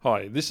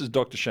Hi, this is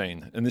Dr.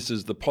 Shane, and this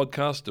is the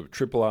podcast of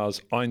Triple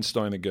R's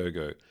Einstein A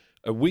Go-Go,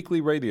 a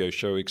weekly radio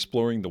show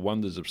exploring the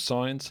wonders of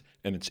science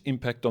and its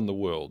impact on the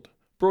world,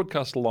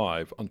 broadcast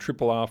live on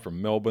Triple R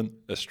from Melbourne,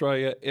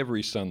 Australia,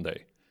 every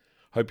Sunday.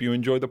 Hope you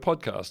enjoy the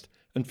podcast,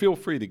 and feel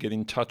free to get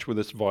in touch with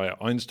us via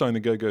Einstein A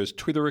Go-Go's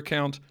Twitter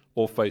account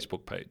or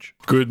Facebook page.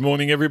 Good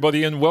morning,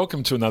 everybody, and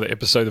welcome to another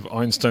episode of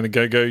Einstein A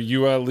Go-Go.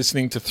 You are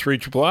listening to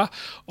 3RRR.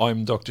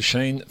 I'm Dr.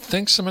 Shane.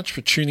 Thanks so much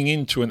for tuning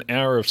in to an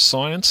hour of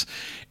science.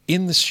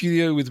 In the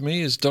studio with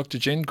me is Dr.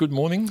 Jen. Good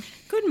morning.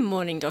 Good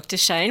morning, Dr.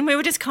 Shane. We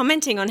were just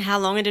commenting on how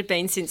long it had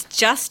been since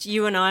just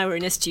you and I were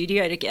in a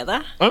studio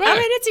together. I mean,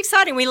 it's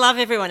exciting. We love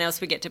everyone else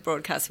we get to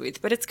broadcast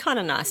with, but it's kind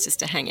of nice just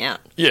to hang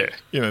out. Yeah,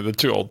 the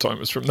two old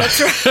timers from that.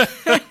 That's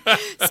right.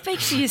 Speak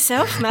for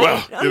yourself, mate.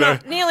 Well, I'm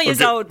not nearly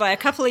as old by a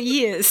couple of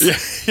years.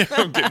 Yeah,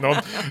 I'm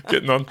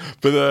getting on.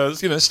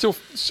 But,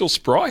 still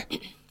spry.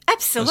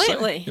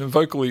 Absolutely.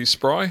 Vocally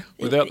spry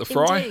without the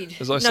fry, Indeed.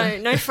 as I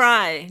say. No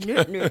fry.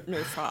 No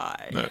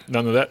fry. No,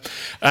 none of that.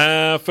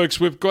 Folks,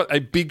 we've got a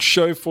big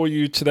show for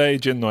you today.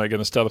 Jen and I are going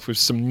to start off with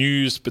some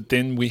news, but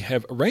then we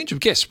have a range of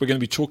guests. We're going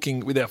to be talking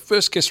with our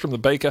first guest from the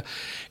Baker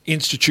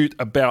Institute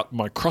about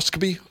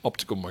microscopy,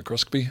 optical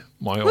microscopy,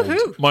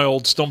 my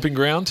old stomping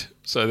ground.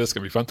 So that's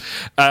going to be fun.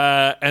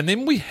 And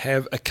then we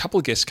have a couple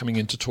of guests coming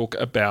in to talk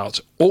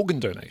about organ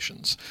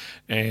donations.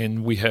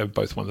 And we have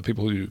both one of the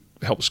people who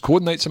help us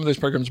coordinate some of those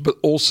programs, but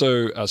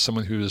also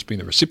someone who has been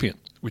a recipient,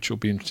 which will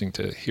be interesting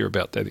to hear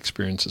about that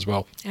experience as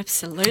well.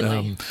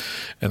 Absolutely.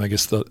 And I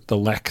guess the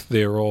lack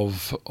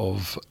thereof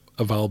of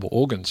available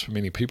organs for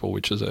many people,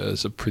 which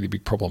is a pretty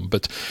big problem.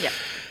 But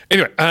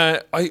anyway,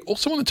 I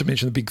also wanted to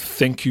mention a big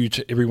thank you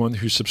to everyone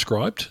who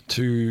subscribed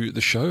to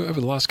the show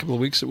over the last couple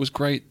of weeks. It was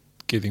great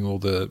getting all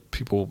the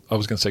people, I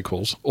was going to say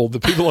calls, all the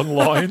people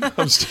online.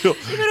 I'm still...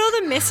 You got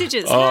all the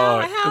messages.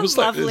 How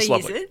lovely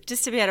is it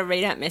just to be able to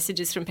read out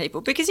messages from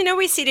people? Because,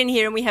 we sit in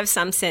here and we have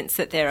some sense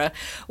that there are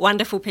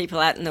wonderful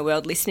people out in the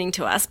world listening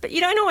to us, but you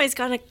don't always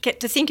kind of get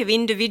to think of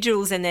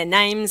individuals and their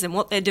names and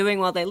what they're doing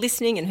while they're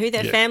listening and who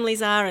their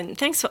families are. And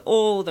thanks for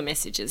all the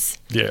messages.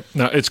 Yeah,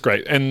 no, it's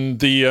great.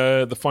 And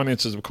the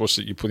finances, of course,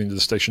 that you put into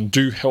the station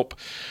do help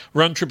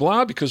run Triple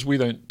R, because we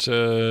don't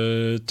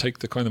take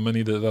the kind of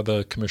money that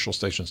other commercial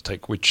stations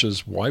take, which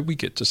is why we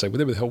get to say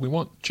whatever the hell we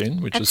want,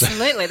 Jen.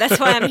 Absolutely. That's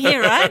why I'm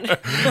here, right?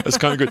 That's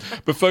kind of good.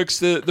 But folks,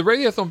 the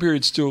radiothon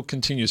period still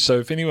continues. So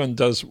if anyone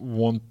does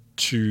want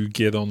to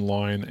get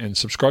online and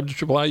subscribe to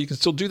Triple R, you can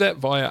still do that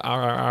via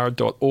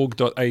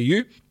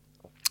rrr.org.au.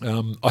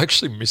 I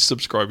actually missed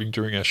subscribing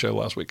during our show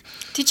last week.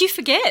 Did you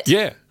forget?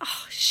 Yeah.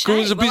 Oh, shame. It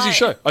was a busy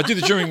show. I did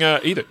it during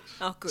Eat It.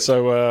 Oh, good.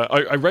 So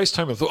I raced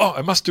home and thought,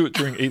 I must do it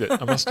during Eat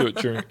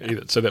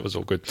It. So that was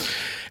all good.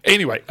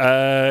 Anyway,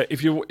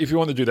 if you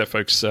want to do that,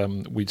 folks,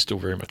 we'd still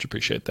very much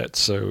appreciate that.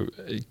 So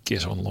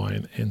get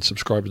online and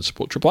subscribe and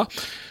support Triple R.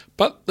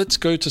 But let's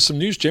go to some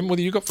news. Jem, what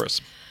do you got for us?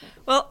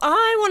 Well,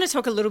 I want to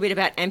talk a little bit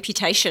about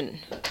amputation,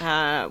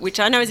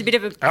 which I know is a bit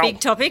of a big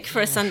topic for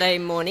a Sunday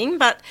morning.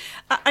 But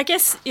I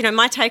guess,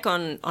 my take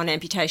on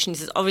amputation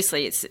is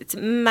obviously it's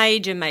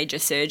major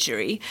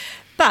surgery.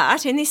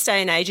 But in this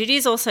day and age, it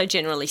is also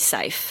generally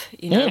safe.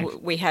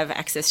 We have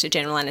access to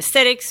general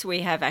anaesthetics, we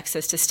have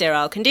access to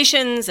sterile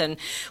conditions, and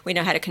we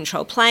know how to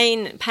control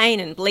pain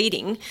and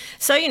bleeding.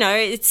 So,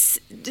 it's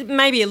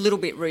maybe a little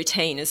bit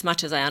routine, as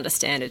much as I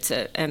understand it's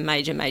a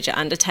major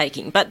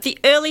undertaking. But the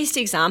earliest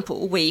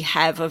example we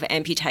have of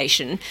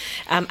amputation,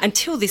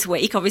 until this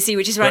week, obviously,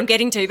 which is where I'm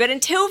getting to, but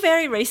until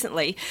very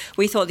recently,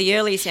 we thought the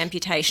earliest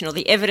amputation, or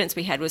the evidence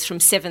we had, was from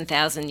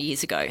 7,000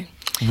 years ago.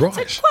 Right.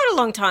 So quite a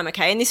long time,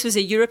 okay. And this was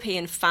a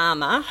European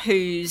farmer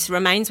whose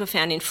remains were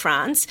found in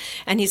France,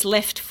 and his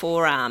left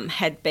forearm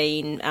had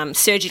been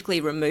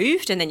surgically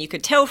removed, and then you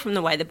could tell from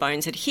the way the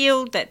bones had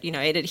healed that,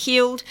 it had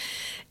healed.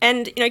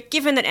 And,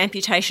 given that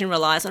amputation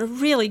relies on a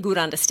really good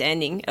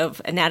understanding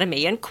of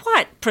anatomy and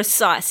quite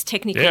precise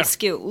technical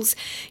skills,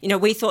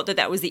 we thought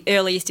that was the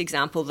earliest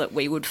example that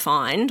we would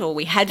find, or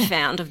we had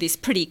found, of this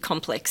pretty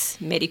complex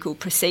medical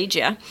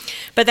procedure.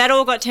 But that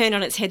all got turned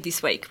on its head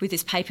this week with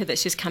this paper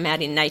that's just come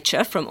out in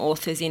Nature from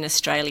authors in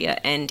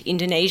Australia and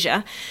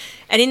Indonesia.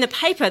 And in the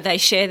paper, they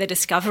share the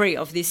discovery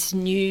of this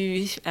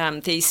new,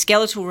 these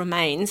skeletal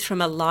remains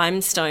from a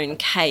limestone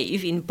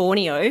cave in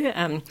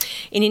Borneo,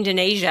 in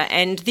Indonesia.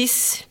 And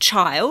this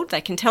child,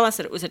 they can tell us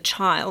that it was a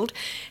child,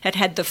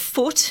 had the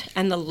foot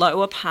and the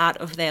lower part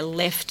of their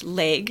left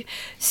leg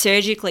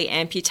surgically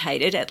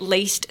amputated at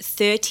least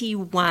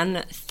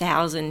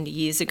 31,000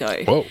 years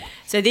ago. Whoa.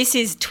 So this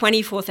is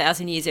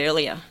 24,000 years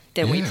earlier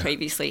than we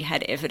previously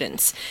had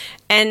evidence.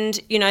 And,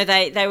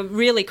 they were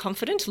really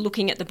confident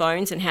looking at the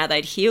bones and how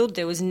they'd healed.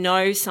 There was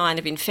no sign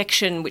of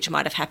infection, which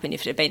might have happened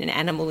if it had been an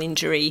animal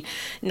injury,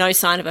 no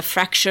sign of a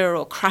fracture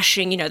or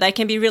crushing. They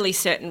can be really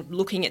certain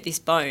looking at this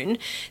bone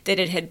that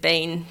it had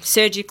been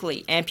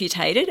surgically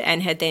amputated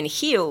and had then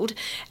healed.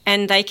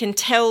 And they can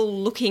tell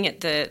looking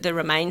at the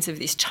remains of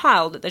this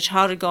child that the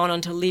child had gone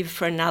on to live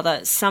for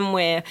another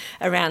somewhere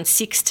around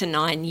 6 to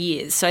 9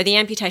 years. So the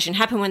amputation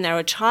happened when they were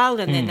a child,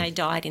 and then they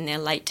died in their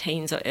late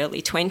teens or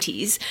early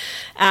 20s.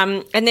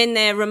 And then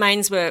their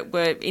remains were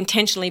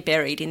intentionally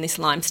buried in this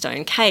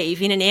limestone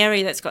cave in an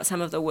area that's got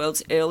some of the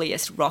world's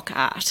earliest rock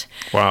art.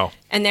 Wow.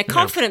 And they're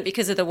confident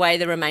because of the way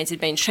the remains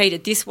had been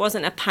treated. This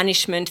wasn't a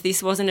punishment.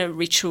 This wasn't a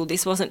ritual.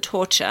 This wasn't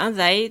torture.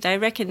 They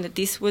reckon that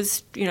this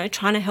was,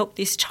 trying to help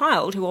this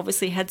child who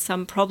obviously had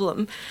some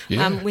problem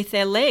with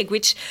their leg,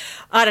 which,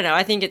 I don't know,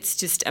 I think it's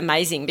just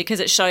amazing because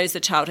it shows the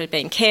child had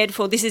been cared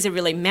for. This is a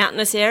really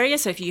mountainous area,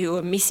 so if you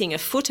were missing a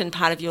foot and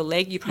part of your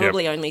leg, you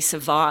probably only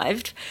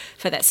survived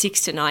for that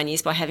 6 to 9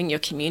 years by having your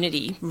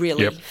community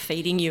really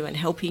feeding you and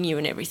helping you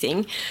and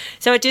everything.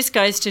 So it just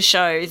goes to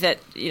show that,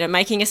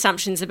 making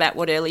assumptions about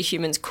what early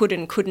humans could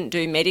and couldn't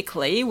do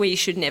medically, we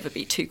should never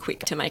be too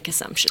quick to make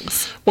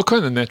assumptions. What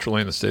kind of natural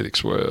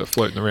anaesthetics were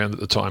floating around at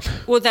the time?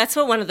 Well, that's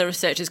what one of the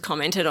researchers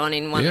commented on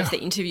in one of the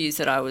interviews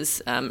that I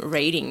was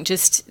reading,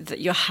 just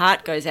that your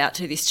heart goes out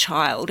to this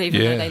child,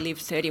 even though they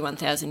lived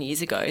 31,000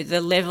 years ago.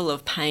 The level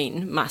of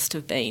pain must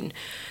have been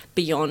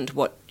beyond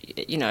what,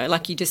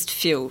 you just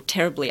feel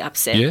terribly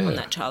upset on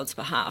that child's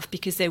behalf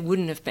because there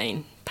wouldn't have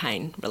been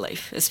pain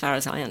relief, as far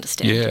as I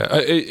understand. Yeah,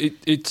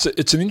 it's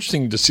an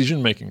interesting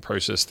decision-making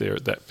process there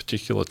at that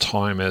particular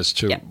time as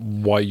to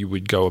why you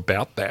would go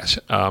about that.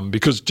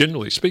 Because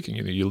generally speaking,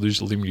 you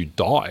lose a limb, you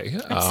die.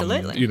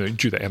 Absolutely.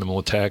 Due to animal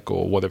attack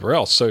or whatever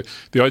else. So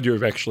the idea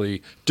of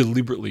actually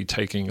deliberately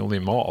taking a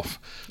limb off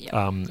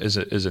is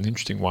an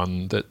interesting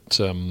one that...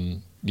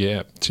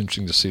 it's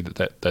interesting to see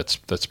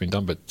that's been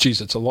done. But,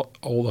 geez, it's a lot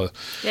older.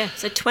 Yeah,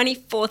 so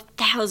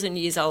 24,000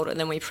 years older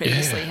than we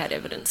previously had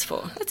evidence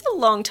for. That's a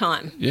long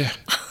time. Yeah.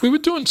 We were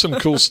doing some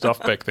cool stuff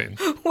back then.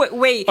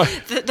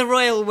 The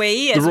royal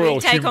we, as we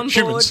take on board.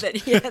 Humans.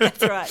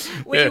 That's right.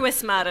 We were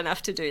smart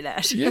enough to do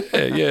that.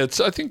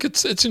 I think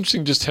it's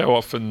interesting just how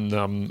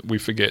often we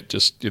forget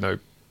just,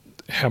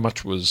 how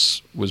much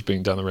was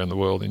being done around the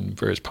world in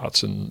various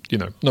parts, and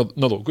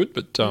not all good,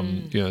 but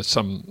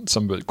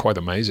some but quite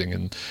amazing.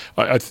 And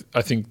I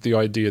think the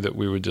idea that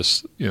we were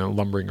just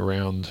lumbering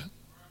around,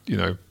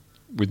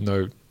 with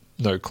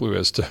no clue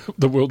as to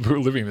the world we were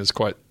living in is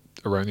quite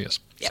erroneous.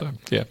 Yep. So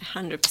yeah,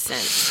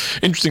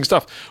 100%. Interesting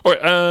stuff. All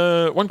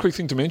right, one quick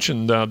thing to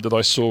mention that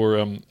I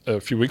saw a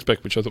few weeks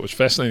back, which I thought was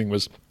fascinating,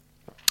 was.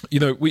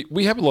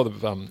 We have a lot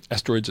of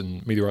asteroids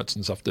and meteorites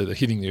and stuff that are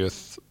hitting the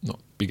Earth. Not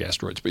big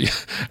asteroids, but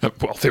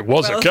there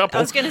was a couple.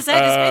 I was going to say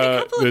there's been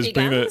a couple of big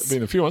ones. There's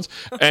been a few ones,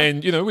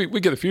 and we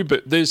get a few,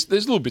 but there's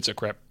little bits of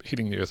crap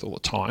hitting the Earth all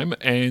the time,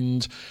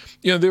 and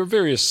there are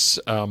various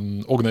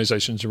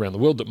organisations around the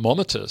world that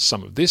monitor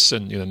some of this,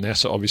 and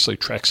NASA obviously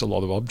tracks a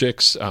lot of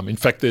objects. In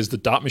fact, there's the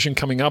DART mission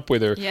coming up where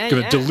they're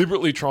going to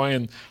deliberately try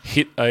and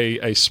hit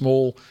a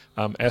small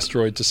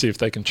asteroid to see if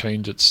they can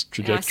change its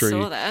trajectory.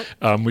 I saw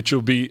that. Which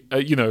will be,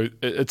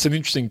 it's an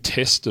interesting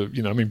test of,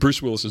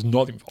 Bruce Willis is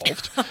not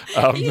involved.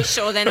 Are you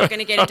sure they're not going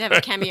to get him to have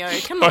a cameo?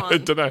 Come on. I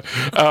don't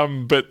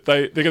know. But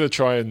they're going to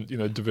try and,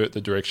 divert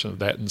the direction of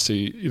that and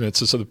see,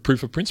 it's a sort of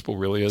proof of principle,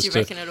 really. Do you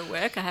reckon it'll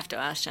work? I have to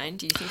ask Shane.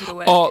 Do you think it'll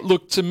work? Oh,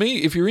 look, to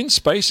me, if you're in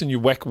space and you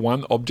whack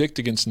one object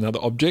against another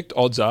object,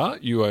 odds are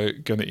you are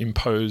going to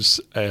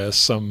impose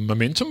some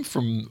momentum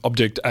from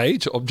object A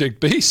to object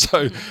B.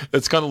 So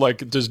it's kind of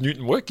like, does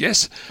Newton work?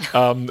 Yes.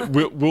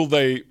 Will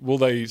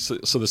they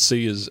sort of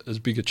see as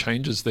big a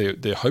change as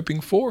they're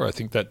hoping for? I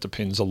think that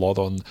depends a lot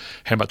on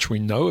how much we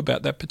know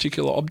about that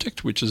particular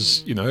object, which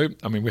is, we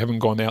haven't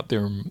gone out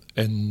there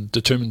and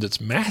determined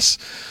its mass.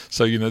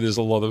 So, there's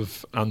a lot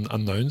of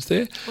unknowns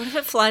there. What if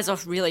it flies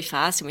off really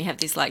fast and we have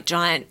this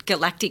giant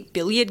galactic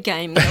billiard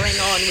game going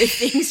on with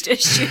things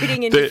just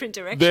shooting in different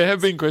directions? There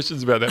have been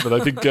questions about that, but I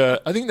think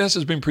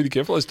NASA's been pretty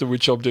careful as to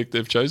which object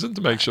they've chosen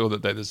to make sure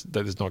that is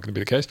not going to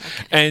be the case.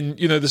 Okay. And,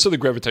 the sort of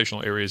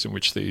gravitational areas in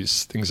which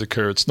these things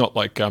occur, it's not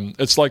like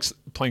it's like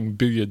playing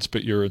billiards,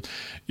 but you're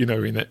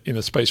in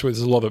a space where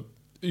there's a lot of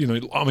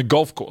on a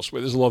golf course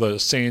where there's a lot of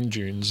sand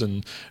dunes,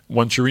 and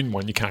once you're in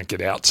one you can't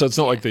get out, so it's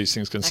not like these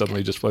things can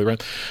suddenly just float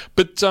around.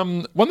 But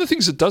one of the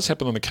things that does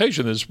happen on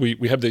occasion is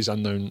we have these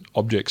unknown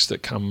objects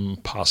that come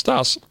past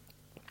us.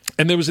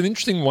 And there was an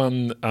interesting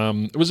one,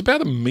 it was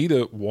about 1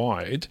 metre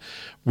wide,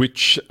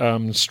 which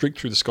streaked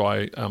through the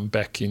sky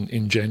back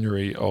in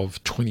January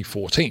of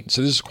 2014.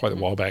 So this is quite a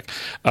while back,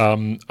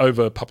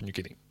 over Papua New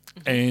Guinea.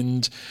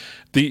 And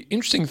the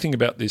interesting thing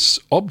about this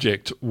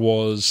object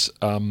was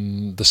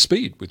the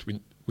speed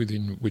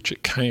within which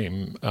it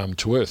came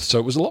to Earth. So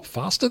it was a lot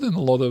faster than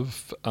a lot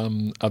of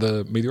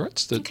other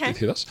meteorites that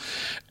hit us.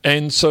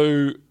 And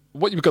so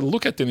what you've got to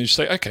look at then is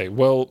say, okay,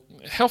 well,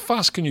 how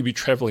fast can you be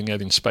travelling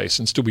out in space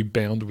and still be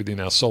bound within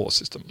our solar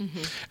system?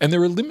 Mm-hmm. And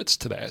there are limits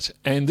to that.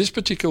 And this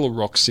particular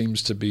rock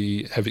seems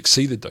to have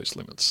exceeded those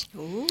limits.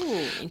 Ooh,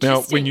 interesting.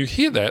 Now, when you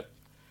hear that,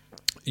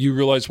 you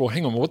realise, well,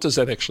 hang on, what does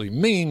that actually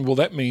mean? Well,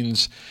 that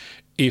means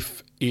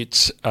if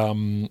it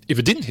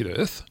didn't hit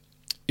Earth,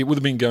 it would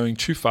have been going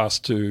too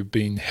fast to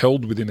being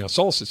held within our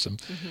solar system,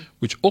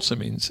 which also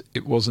means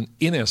it wasn't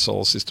in our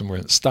solar system when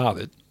it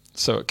started.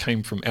 So it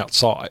came from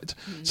outside.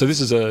 So this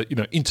is a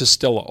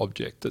interstellar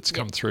object that's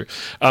come through.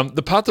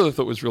 The part that I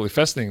thought was really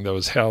fascinating, though,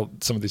 is how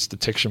some of this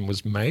detection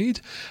was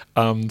made.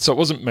 So it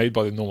wasn't made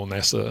by the normal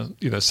NASA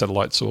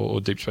satellites or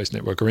Deep Space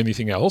Network or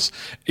anything else.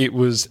 It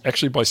was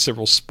actually by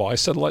several spy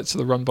satellites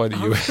that are run by the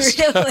US.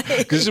 Really?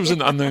 Because it was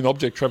an unknown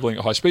object traveling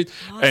at high speed.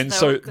 And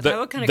so they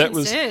were kind of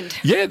concerned.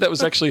 That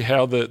was actually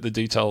how the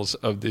details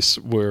of this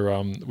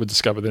were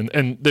discovered.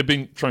 And they've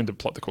been trying to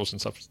plot the course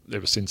and stuff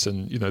ever since.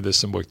 And, there's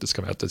some work that's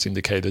come out that's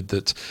indicated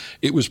that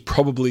it was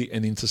probably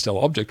an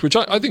interstellar object, which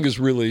I think is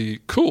really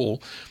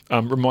cool,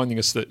 reminding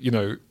us that,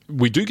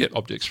 we do get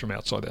objects from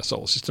outside our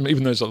solar system,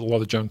 even though there's a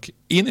lot of junk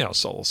in our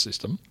solar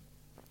system.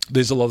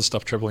 There's a lot of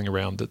stuff traveling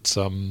around that's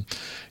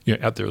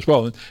out there as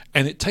well.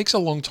 And it takes a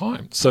long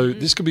time. So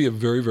this could be a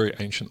very, very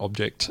ancient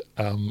object,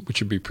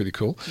 which would be pretty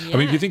cool. Yeah. I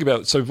mean, if you think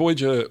about it, so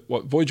Voyager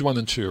 1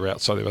 and 2 are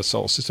outside of our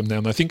solar system now.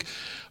 And I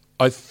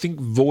think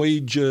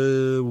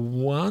Voyager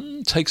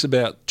 1 takes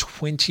about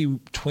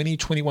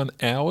 21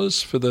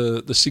 hours for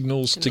the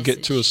signals to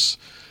get to us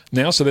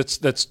now. So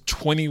that's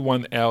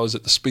 21 hours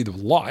at the speed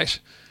of light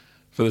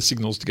for the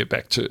signals to get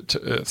back to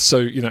Earth. So,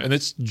 and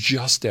it's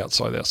just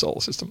outside our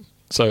solar system.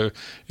 So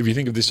if you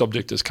think of this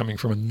object as coming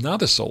from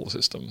another solar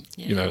system,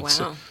 it's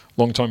a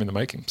long time in the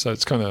making. So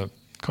it's kind of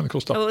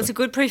cool stuff. Well, it's a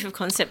good proof of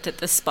concept that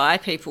the spy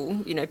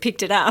people,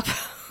 picked it up.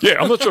 Yeah,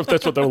 I'm not sure if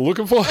that's what they were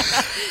looking for.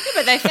 Yeah,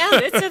 but they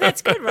found it, so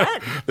that's good,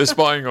 right? They're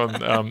spying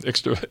on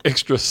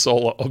extra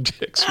solar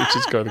objects, which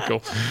is kind of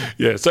cool.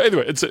 Yeah. So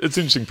anyway, it's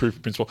interesting proof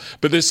of principle.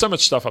 But there's so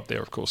much stuff up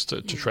there, of course,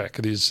 to track.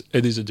 It is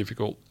a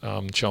difficult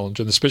challenge,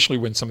 and especially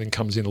when something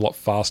comes in a lot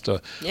faster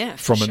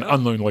from an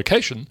unknown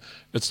location.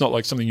 It's not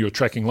like something you were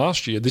tracking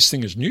last year. This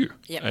thing is new,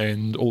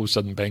 and all of a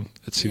sudden, bang,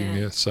 it's hitting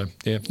there. So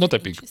not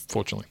that big,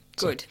 fortunately.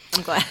 Good.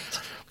 I'm glad.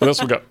 What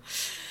else we got?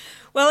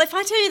 Well, if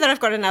I tell you that I've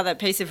got another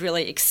piece of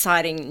really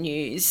exciting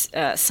news,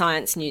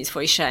 science news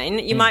for you, Shane,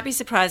 you might be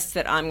surprised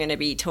that I'm going to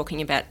be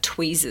talking about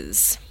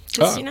tweezers.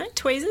 Just,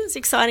 tweezers,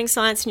 exciting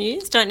science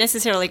news, don't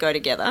necessarily go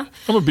together.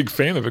 I'm a big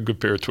fan of a good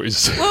pair of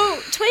tweezers.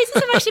 Well, tweezers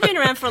have actually been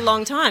around for a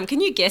long time.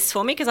 Can you guess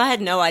for me? Because I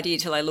had no idea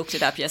till I looked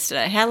it up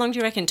yesterday. How long do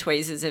you reckon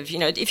tweezers have,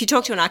 if you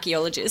talk to an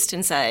archaeologist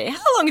and say,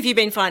 how long have you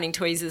been finding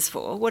tweezers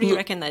for? What do you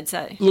reckon they'd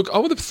say? Look, I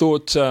would have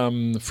thought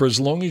for as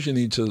long as you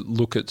need to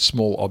look at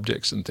small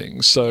objects and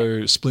things,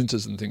 so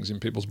splinters and things in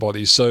people's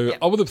bodies. So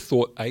I would have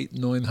thought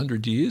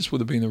 800-900 years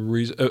would have been a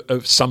reason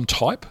of some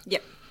type.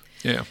 Yep.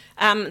 Yeah.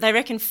 They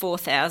reckon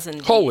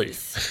 4,000 Holy.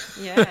 years.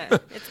 Yeah.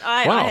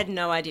 I had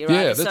no idea. Right?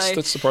 Yeah,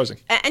 that's surprising.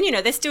 And,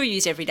 they're still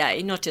used every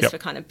day, not just for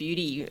kind of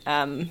beauty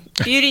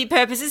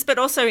purposes, but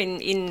also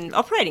in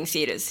operating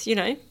theatres.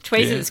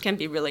 Tweezers can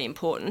be really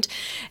important.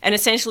 And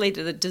essentially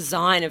the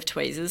design of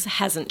tweezers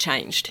hasn't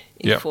changed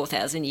in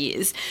 4,000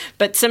 years.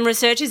 But some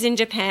researchers in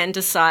Japan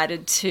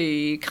decided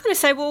to kind of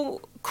say,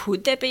 well,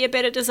 could there be a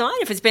better design?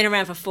 If it's been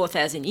around for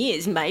 4,000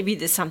 years, maybe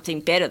there's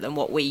something better than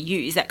what we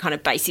use, that kind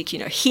of basic,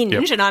 hinge.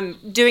 Yep. And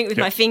I'm doing it with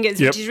my fingers,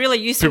 which is really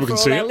useful for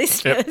all our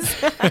listeners.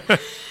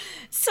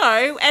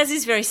 So, as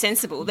is very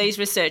sensible, these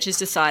researchers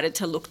decided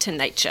to look to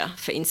nature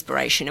for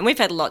inspiration. And we've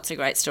had lots of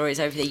great stories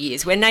over the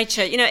years where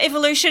nature,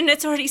 evolution,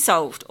 it's already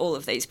solved all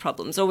of these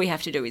problems. All we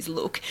have to do is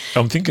look.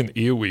 I'm thinking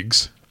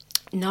earwigs.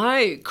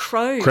 No,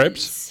 crows.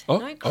 Crabs?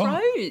 No,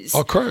 crows.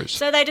 Oh, crows.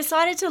 So they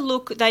decided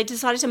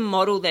to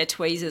model their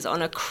tweezers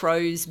on a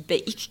crow's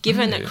beak,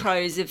 given that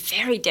crows are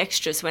very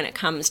dexterous when it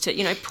comes to,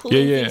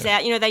 pulling things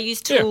out. They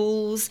use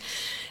tools.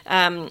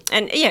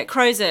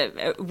 Crows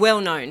are well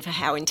known for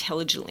how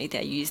intelligently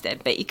they use their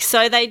beak.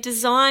 So they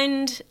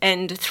designed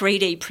and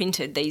 3D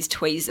printed these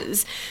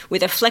tweezers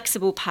with a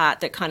flexible part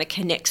that kind of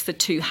connects the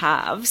two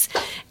halves.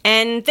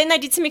 And then they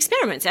did some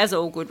experiments, as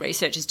all good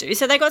researchers do.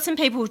 So they got some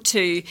people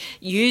to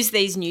use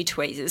these new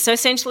tweezers. So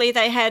essentially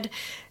they had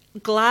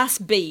glass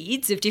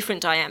beads of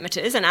different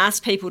diameters and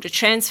asked people to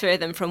transfer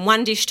them from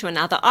one dish to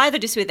another, either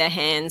just with their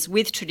hands,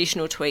 with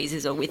traditional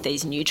tweezers, or with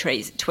these new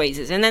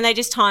tweezers. And then they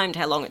just timed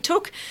how long it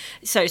took.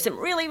 So some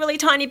really, really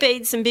tiny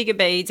beads, some bigger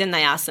beads, and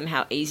they asked them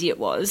how easy it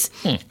was.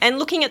 And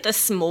looking at the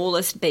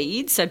smallest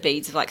beads, so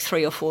beads of like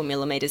 3 or 4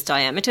 millimetres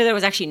diameter, there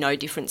was actually no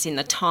difference in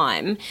the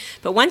time.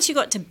 But once you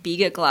got to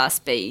bigger glass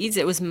beads,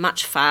 it was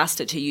much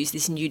faster to use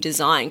this new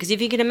design. Because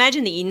if you can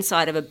imagine, the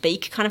inside of a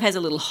beak kind of has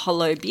a little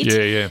hollow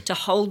bit to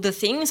hold the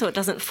thing, so it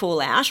doesn't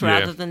fall out,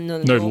 rather than the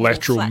normal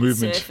lateral flat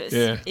movement. Surface.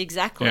 Yeah.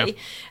 Exactly.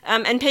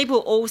 Yeah. And people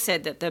all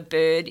said that the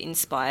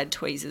bird-inspired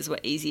tweezers were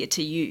easier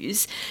to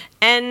use.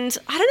 And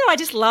I don't know, I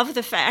just love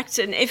the fact,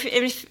 and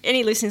if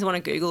any listeners want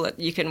to Google it,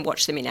 you can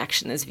watch them in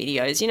action. There's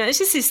videos. It's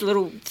just this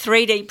little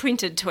 3D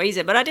printed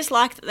tweezer. But I just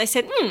like that they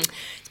said, it's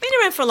been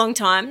around for a long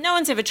time. No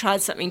one's ever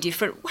tried something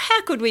different.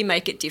 How could we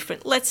make it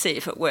different? Let's see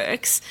if it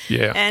works.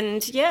 Yeah.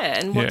 And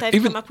what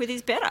they've come up with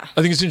is better.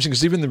 I think it's interesting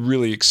because even the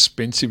really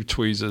expensive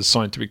tweezers,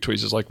 scientific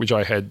tweezers, like which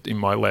I had in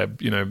my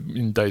lab,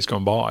 in days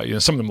gone by,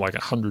 some of them like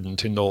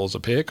 $110 a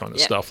pair kind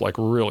of stuff, like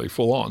really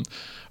full on,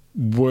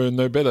 were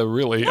no better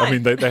really. No. I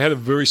mean, they had a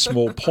very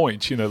small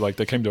point, like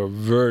they came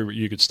to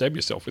you could stab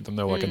yourself with them.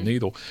 They were like a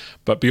needle.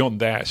 But beyond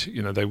that,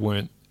 they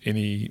weren't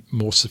any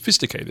more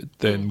sophisticated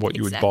than what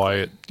you would buy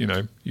at,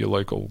 your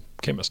local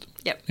chemist.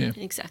 Yep, yeah.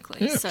 Exactly.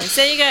 Yeah. So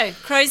there you go.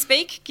 Crow's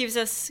beak gives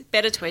us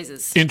better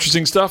tweezers.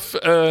 Interesting stuff.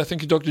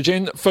 Thank you, Dr.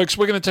 Jen. Folks,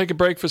 we're going to take a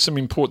break for some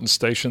important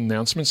station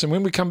announcements. And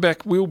when we come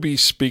back, we'll be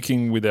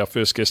speaking with our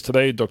first guest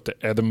today, Dr.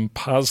 Adam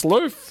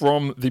Parslow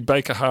from the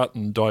Baker Heart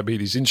and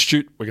Diabetes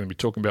Institute. We're going to be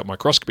talking about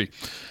microscopy.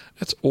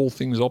 That's all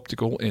things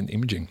optical and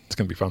imaging. It's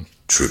going to be fun.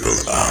 Triple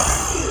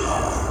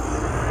R.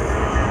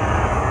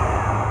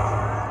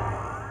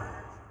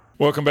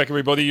 Welcome back,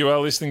 everybody. You are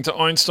listening to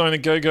Einstein a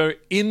Go-Go.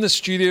 In the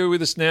studio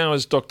with us now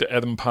is Dr.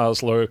 Adam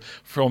Parslow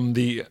from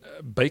the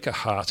Baker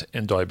Heart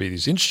and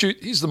Diabetes Institute.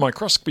 He's the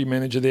microscopy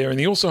manager there, and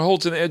he also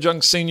holds an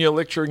adjunct senior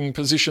lecturing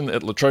position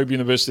at La Trobe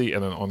University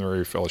and an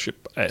honorary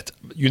fellowship at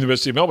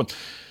University of Melbourne.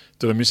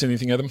 Did I miss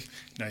anything, Adam?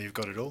 No, you've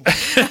got it all.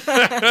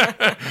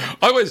 I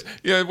always,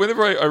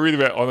 whenever I read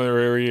about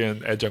honorary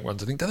and adjunct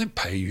ones, I think, don't they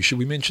pay you? Should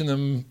we mention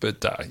them?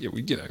 But,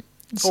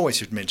 always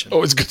should mention.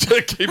 Always good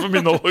to keep them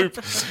in the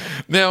loop.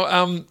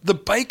 Now, the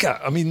Baker.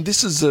 I mean,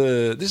 this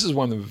is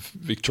one of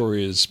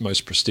Victoria's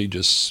most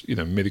prestigious,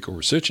 medical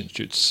research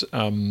institutes.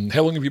 How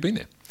long have you been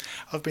there?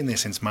 I've been there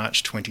since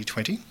March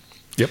 2020.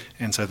 Yep.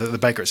 And so the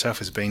Baker itself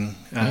has been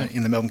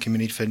in the Melbourne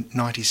community for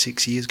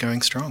 96 years,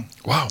 going strong.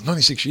 Wow,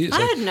 96 years.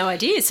 I had no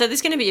idea. So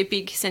there's going to be a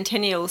big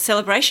centennial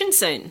celebration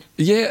soon.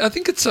 Yeah, I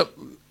think it's so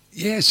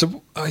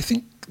I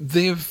think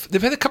they've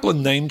had a couple of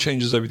name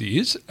changes over the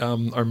years. I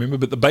remember,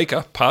 but the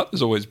Baker part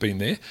has always been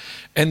there,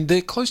 and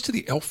they're close to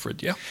the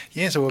Alfred. Yeah.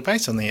 Yeah. So we're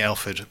based on the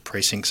Alfred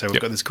precinct. So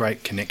we've got this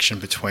great connection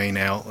between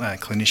our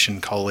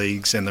clinician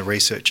colleagues and the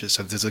researchers.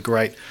 So there's a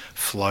great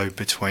flow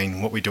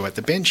between what we do at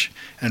the bench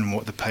and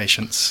what the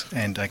patients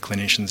and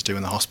clinicians do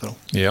in the hospital.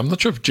 Yeah, I'm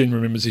not sure if Jen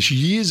remembers this.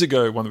 Years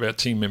ago, one of our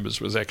team members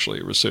was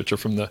actually a researcher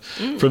from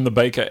the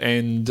Baker,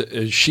 and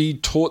she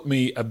taught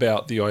me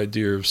about the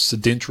idea of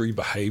sedentary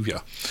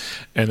behaviour,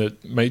 and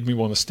it made me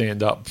want to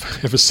stand up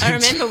ever since. I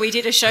remember we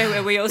did a show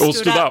where we all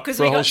stood up because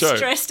we got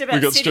stressed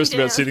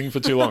about sitting for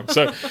too long.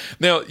 So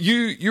now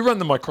you run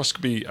the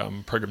microscopy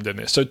program down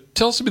there. So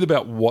tell us a bit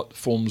about what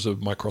forms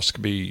of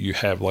microscopy you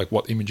have, like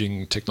what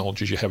imaging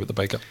technologies you have at the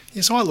Baker.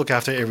 Yeah, so I look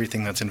after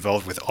everything that's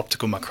involved with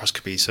optical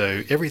microscopy.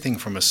 So everything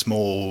from a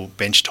small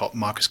benchtop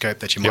microscope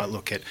that you might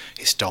look at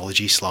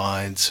histology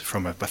slides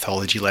from a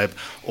pathology lab,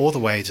 all the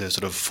way to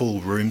sort of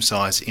full room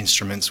size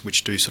instruments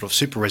which do sort of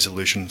super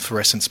resolution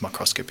fluorescence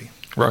microscopy.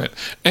 Right.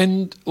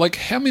 And like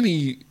how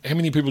many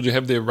people do you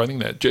have there running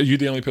that? Are you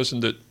the only person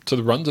that sort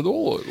of runs it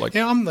all?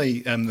 Yeah, I'm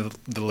the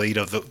lead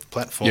of the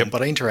platform,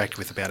 but I interact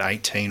with about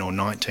 18 or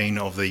 19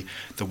 of the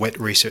wet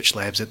research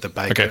labs at the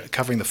Baker,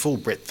 covering the full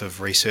breadth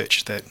of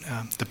research that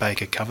the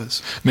Baker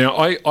covers. Now,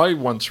 I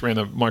once ran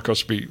a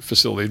microscopy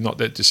facility, not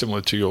that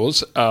dissimilar to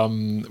yours,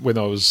 when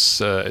I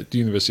was at the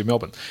University of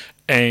Melbourne.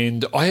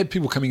 And I had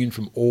people coming in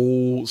from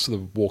all sort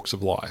of walks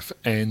of life,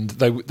 and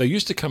they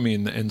used to come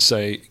in and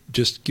say,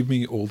 "Just give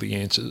me all the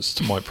answers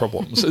to my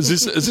problems." Is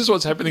this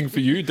what's happening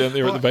for you down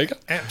there at the Baker?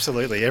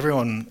 Absolutely.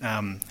 Everyone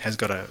has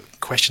got a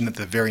question that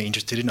they're very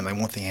interested in, and they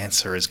want the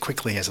answer as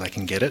quickly as they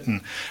can get it.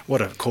 And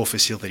what a core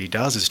facility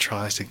does is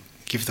tries to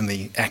give them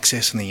the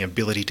access and the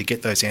ability to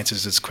get those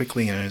answers as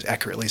quickly and as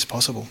accurately as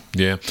possible.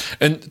 Yeah.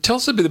 And tell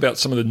us a bit about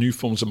some of the new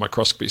forms of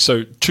microscopy.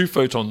 So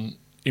two-photon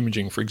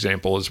imaging, for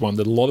example, is one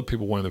that a lot of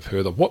people won't have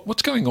heard of.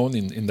 What's going on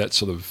in that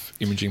sort of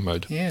imaging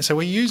mode? Yeah, so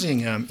we're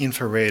using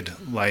infrared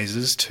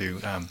lasers to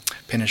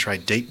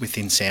penetrate deep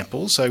within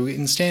samples. So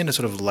in standard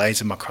sort of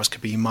laser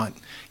microscopy, you might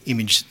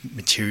image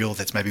material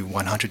that's maybe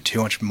 100,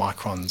 200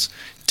 microns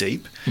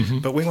deep,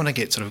 but we want to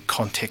get sort of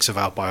context of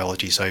our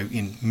biology, so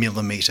in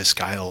millimetre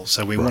scale.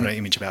 So we want to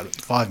image about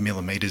 5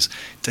 millimetres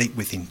deep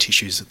within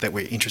tissues that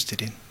we're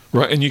interested in.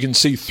 Right, and you can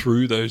see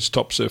through those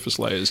top surface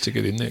layers to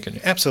get in there, can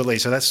you? Absolutely.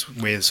 So that's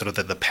where sort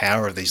of the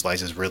power of these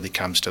lasers really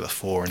comes to the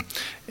fore.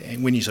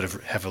 And when you sort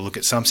of have a look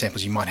at some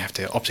samples, you might have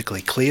to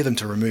optically clear them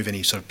to remove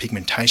any sort of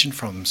pigmentation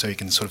from them, so you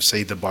can sort of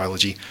see the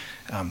biology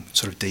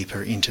sort of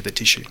deeper into the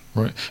tissue.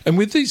 Right. And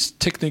with these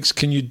techniques,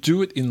 can you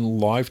do it in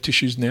live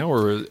tissues now,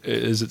 or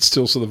is it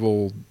still sort of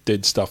all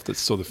dead stuff that's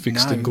sort of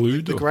fixed and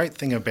glued? The great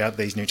thing about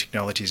these new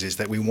technologies is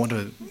that we want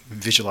to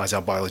visualise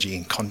our biology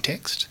in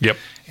context. Yep.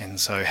 And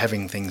so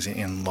having things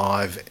in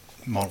live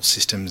model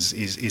systems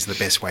is the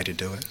best way to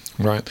do it.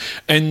 Right.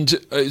 And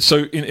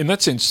so in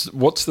that sense,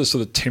 what's the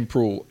sort of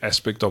temporal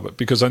aspect of it?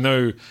 Because I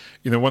know,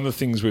 one of the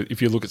things if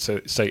you look at,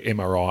 say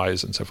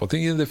MRIs and so forth,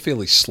 they're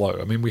fairly slow.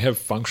 I mean, we have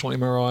functional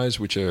MRIs,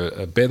 which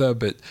are better,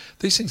 but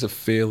these things are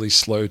fairly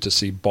slow to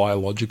see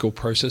biological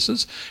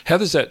processes. How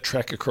does that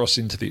track across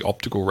into the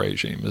optical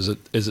regime?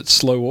 Is it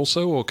slow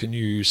also, or can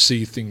you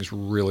see things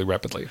really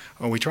rapidly?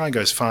 Well, we try and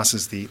go as fast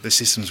as the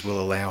systems will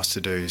allow us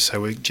to do.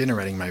 So we're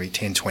generating maybe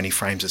 10, 20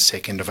 frames a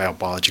second of our our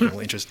biological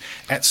interest,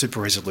 at super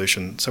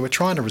resolution. So we're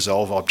trying to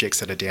resolve objects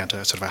that are down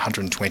to sort of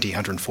 120,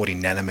 140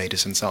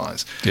 nanometers in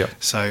size. Yeah.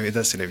 So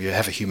that's, if you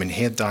have a human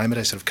hair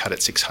diameter, sort of cut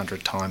it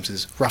 600 times,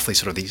 is roughly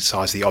sort of the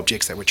size of the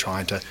objects that we're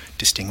trying to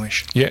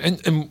distinguish. Yeah,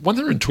 and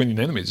 120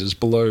 nanometers is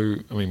below,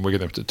 I mean, we're going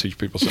to have to teach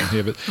people something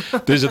here,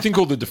 but there's a thing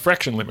called the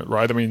diffraction limit,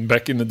 right? I mean,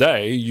 back in the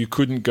day, you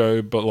couldn't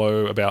go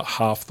below about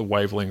half the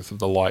wavelength of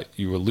the light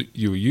you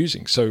were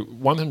using. So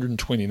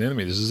 120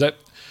 nanometers, is that,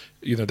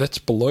 that's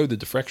below the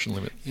diffraction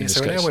limit in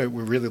this case. Now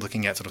we're really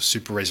looking at sort of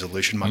super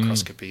resolution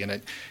microscopy, and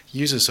it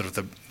uses sort of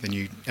the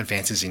new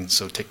advances in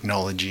sort of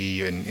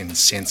technology and in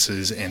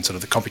sensors and sort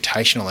of the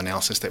computational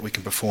analysis that we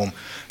can perform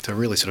to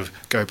really sort of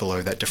go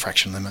below that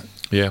diffraction limit.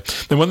 Yeah.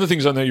 And one of the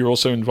things I know you're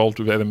also involved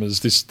with, Adam,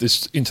 is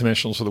this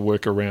international sort of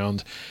work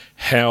around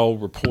how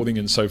reporting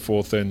and so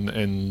forth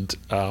and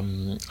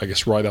I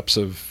guess write-ups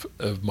of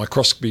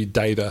microscopy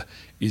data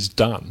is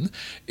done.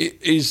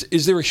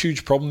 Is there a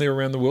huge problem there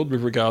around the world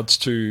with regards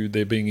to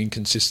there being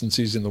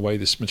inconsistencies in the way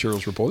this material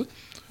is reported?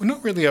 Well,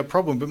 not really a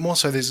problem, but more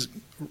so there's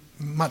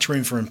much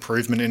room for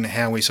improvement in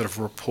how we sort of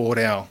report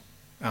our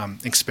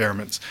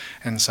experiments.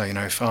 And so,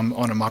 if I'm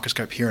on a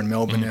microscope here in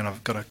Melbourne and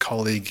I've got a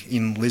colleague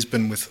in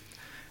Lisbon with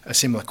a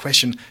similar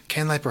question,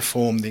 can they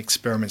perform the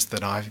experiments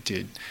that I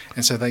did?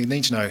 And so they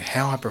need to know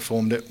how I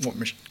performed it, what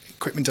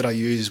equipment did I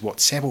use, what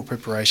sample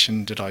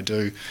preparation did I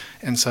do.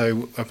 And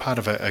so a part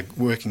of a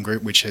working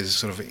group which has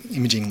sort of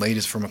imaging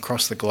leaders from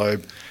across the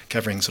globe,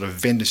 covering sort of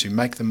vendors who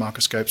make the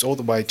microscopes all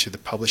the way to the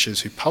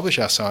publishers who publish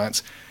our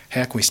science,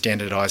 how can we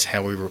standardise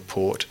how we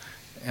report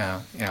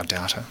our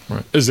data?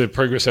 Right. Is there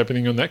progress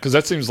happening on that? Because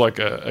that seems like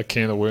a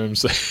can of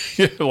worms.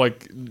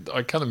 Like,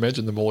 I can't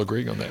imagine them all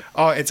agreeing on that.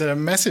 Oh, it's a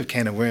massive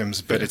can of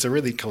worms, but it's a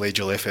really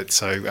collegial effort.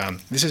 So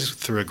this is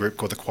through a group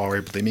called the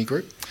Quarry Blimy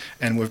Group,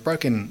 and we've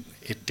broken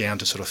it down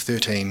to sort of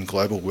 13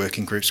 global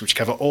working groups which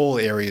cover all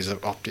areas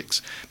of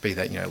optics, be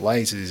that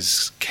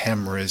lasers,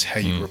 cameras, how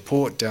you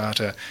report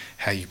data,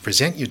 how you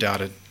present your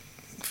data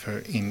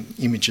in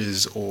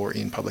images or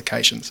in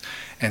publications.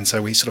 And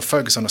so we sort of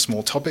focus on a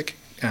small topic,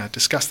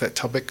 discuss that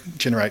topic,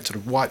 generate sort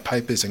of white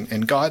papers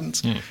and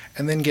guidance,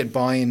 and then get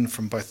buy-in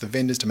from both the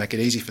vendors to make it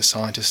easy for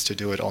scientists to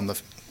do it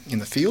in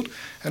the field,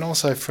 and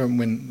also from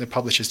when the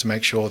publishers to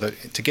make sure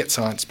that to get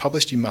science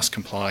published, you must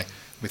comply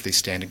with these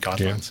standard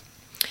guidelines. Yeah.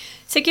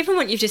 So given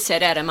what you've just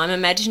said, Adam, I'm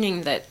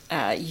imagining that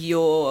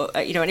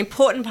an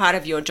important part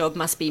of your job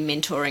must be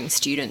mentoring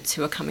students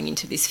who are coming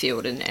into this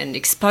field and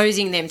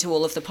exposing them to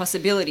all of the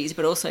possibilities,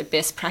 but also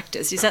best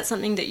practice. Is that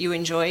something that you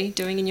enjoy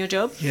doing in your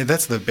job? Yeah,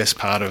 that's the best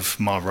part of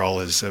my role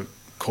as a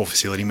core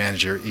facility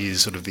manager,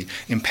 is sort of the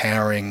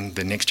empowering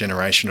the next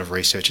generation of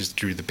researchers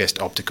to do the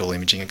best optical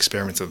imaging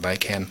experiments that they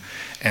can.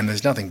 And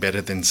there's nothing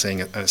better than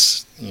seeing an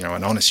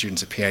honours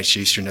student, a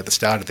PhD student at the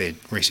start of their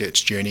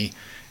research journey,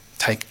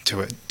 take to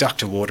a duck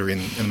to water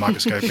in the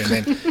microscope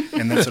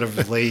and that sort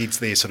of leads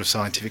their sort of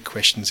scientific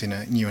questions in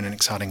a new and an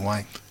exciting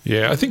way.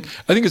 Yeah, I think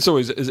it's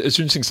always it's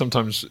interesting.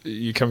 Sometimes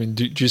you come in.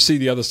 Do you see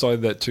the other side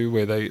of that too,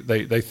 where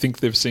they think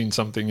they've seen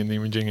something in the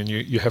imaging, and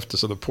you have to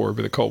sort of pour a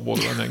bit of cold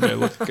water on that and go,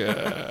 look,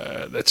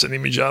 that's an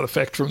image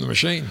artifact from the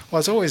machine.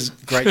 Well, it's always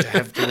great to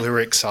have people who are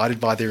excited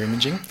by their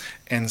imaging,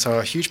 and so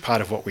a huge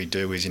part of what we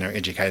do is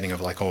educating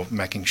or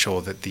making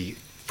sure that the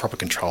proper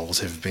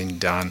controls have been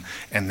done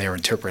and they're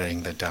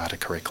interpreting the data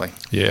correctly.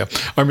 Yeah,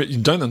 you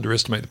don't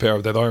underestimate the power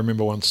of that. I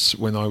remember once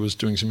when I was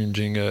doing some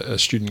imaging, a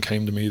student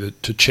came to me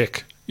to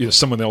check.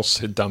 Someone else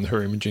had done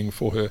her imaging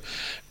for her,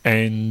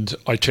 and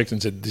I checked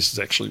and said, this is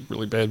actually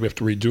really bad. We have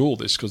to redo all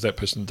this because that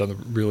person had done a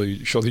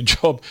really shoddy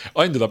job.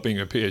 I ended up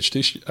being a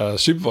PhD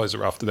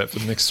supervisor after that for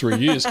the next 3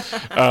 years.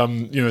 So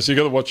you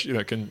got to watch.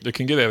 It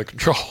can get out of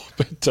control,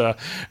 but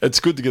it's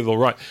good to get it all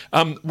right.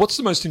 What's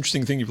the most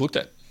interesting thing you've looked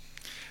at?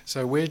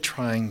 So we're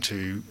trying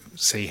to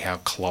see how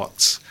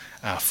clots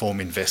form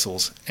in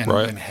vessels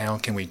and how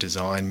can we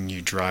design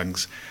new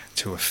drugs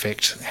to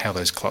affect how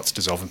those clots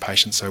dissolve in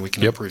patients so we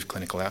can improve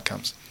clinical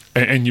outcomes.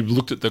 And you've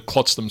looked at the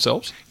clots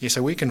themselves? Yeah,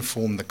 so we can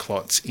form the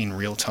clots in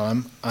real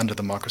time under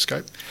the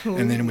microscope,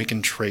 and then we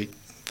can treat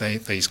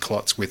these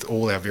clots with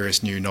all our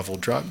various new novel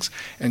drugs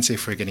and see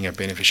if we're getting a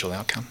beneficial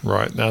outcome.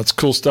 Right. Now, it's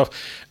cool stuff.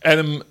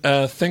 Adam,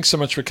 thanks so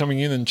much for coming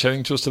in and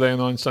chatting to us today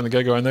on Einstein and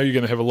Go-Go. I know you're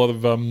going to have a lot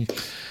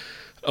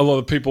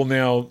of people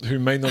now who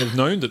may not have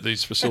known that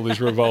these facilities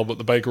were available at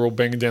the Baker all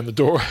banging down the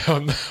door.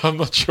 I'm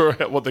not sure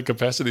what the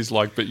capacity is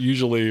like, but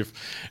usually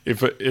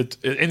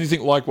if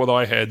anything like what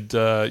I had,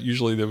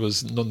 usually there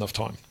was not enough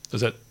time.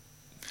 Is that?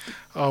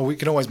 Oh, we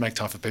can always make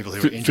time for people who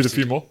are interested. Fit a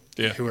few more?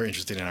 Yeah. Who are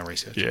interested in our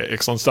research. Yeah,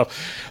 excellent stuff.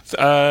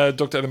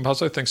 Dr. Adam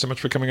Passo, thanks so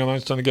much for coming on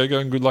Einstein and Go-Go,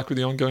 and good luck with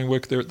the ongoing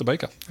work there at the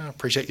Baker. I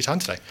appreciate your time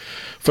today.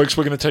 Folks,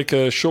 we're going to take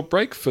a short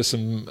break for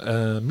some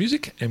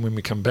music, and when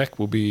we come back,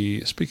 we'll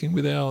be speaking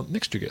with our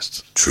next two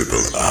guests.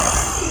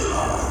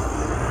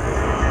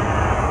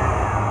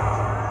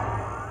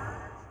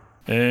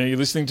 You're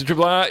listening to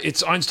Triple R.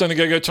 It's Einstein a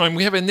Go-Go time.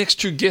 We have our next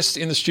two guests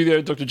in the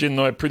studio. Dr. Jen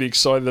and I are pretty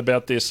excited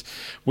about this.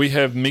 We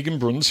have Megan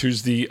Bruns,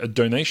 who's the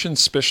Donation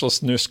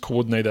Specialist Nurse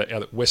Coordinator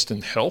out at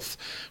Western Health.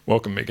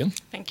 Welcome, Megan.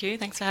 Thank you.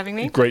 Thanks for having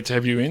me. Great to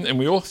have you in. And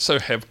we also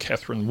have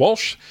Catherine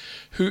Walsh,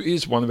 who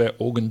is one of our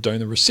organ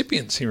donor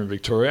recipients here in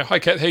Victoria. Hi,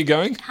 Kat. How you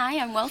going? Hi,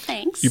 I'm well,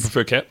 thanks. You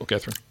prefer Kat or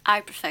Catherine?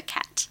 I prefer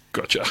cat.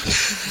 Gotcha.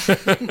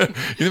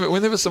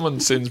 Whenever someone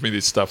sends me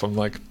this stuff, I'm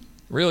like,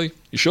 really?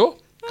 You sure?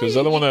 Because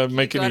I don't want to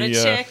make any...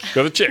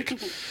 Got to check.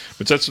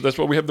 But that's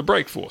what we have the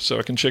break for, so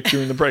I can check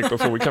during the break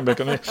before we come back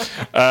on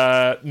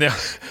air. Now,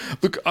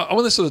 look, I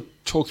want to sort of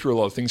talk through a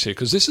lot of things here,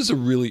 because this is a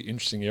really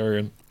interesting area.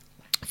 And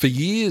for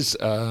years,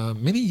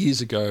 many years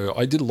ago,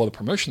 I did a lot of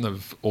promotion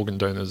of organ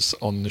donors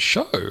on the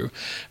show.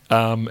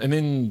 And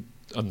then,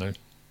 I don't know,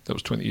 that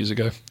was 20 years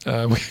ago.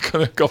 We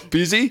kind of got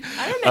busy.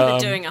 I remember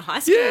doing a high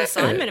school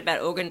assignment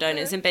about organ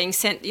donors and being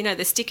sent,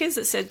 the stickers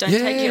that said, don't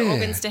take your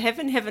organs to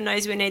heaven. Heaven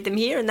knows we need them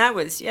here. And that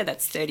was,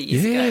 that's 30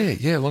 years ago.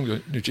 Yeah, long ago.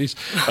 No, geez.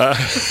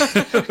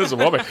 That was a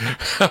while back.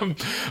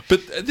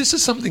 But this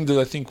is something that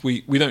I think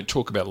we don't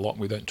talk about a lot and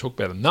we don't talk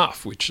about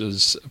enough, which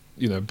is,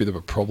 a bit of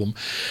a problem.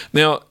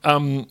 Now,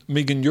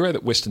 Megan, you're out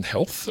at Western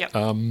Health. Yep.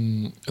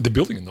 They're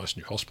building a nice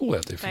new hospital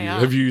out there for They you. are.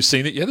 Have you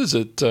seen it yet? Is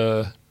it...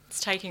 It's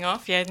taking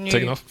off, the new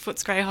Taking off?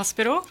 Footscray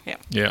Hospital. Yeah.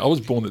 Yeah, I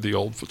was born at the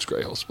old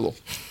Footscray Hospital.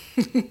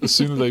 As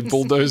soon as they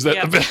bulldozed that,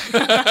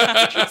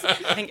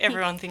 I think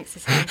everyone thinks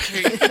the same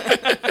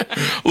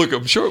too. Look,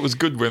 I'm sure it was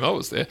good when I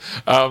was there,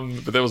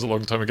 but that was a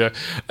long time ago.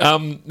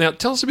 Now,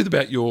 tell us a bit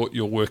about your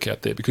work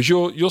out there, because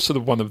you're sort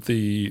of one of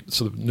the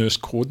sort of nurse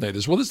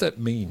coordinators. What does that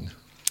mean?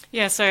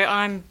 Yeah, so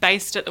I'm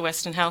based at the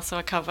Western Health, so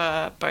I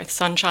cover both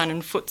Sunshine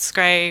and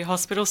Footscray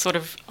Hospital, sort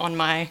of on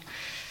my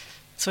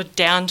sort of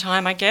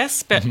downtime, I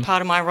guess. But part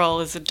of my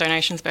role as a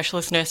donation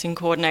specialist nursing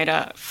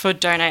coordinator for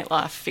Donate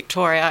Life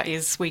Victoria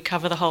is we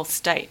cover the whole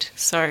state.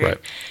 So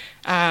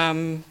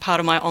part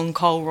of my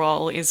on-call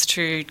role is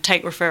to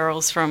take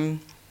referrals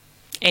from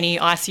any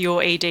ICU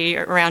or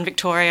ED around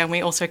Victoria, and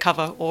we also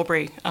cover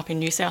Albury up in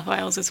New South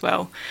Wales as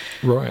well.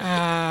 Right.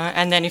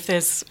 And then if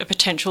there's a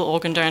potential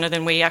organ donor,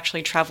 then we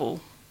actually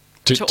travel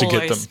to all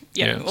get those, them.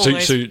 Yeah.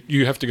 So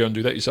you have to go and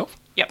do that yourself?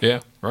 Yep. Yeah,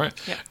 right.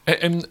 Yep.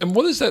 And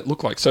what does that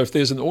look like? So if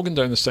there's an organ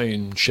donor, say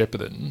in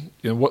Shepparton,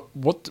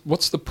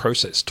 what's the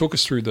process? Talk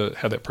us through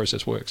how that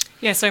process works.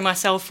 Yeah, so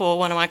myself or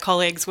one of my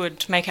colleagues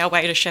would make our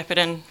way to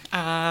Shepparton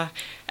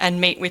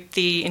and meet with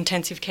the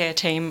intensive care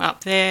team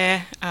up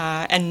there,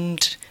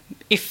 and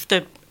if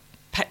the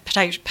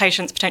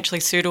patient's potentially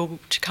suitable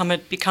to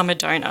become a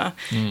donor,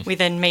 we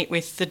then meet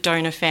with the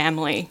donor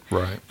family,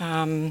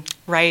 right?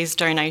 Raise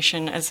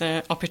donation as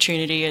an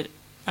opportunity at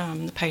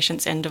the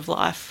patient's end of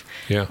life.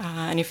 Yeah.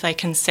 And if they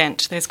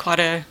consent, there's quite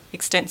a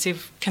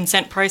extensive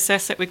consent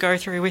process that we go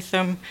through with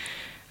them.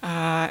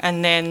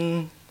 And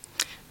then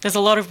there's a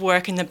lot of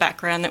work in the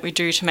background that we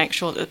do to make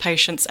sure that the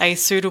patient's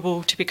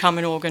suitable to become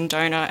an organ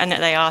donor and that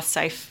they are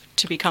safe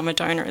to become a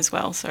donor as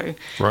well. So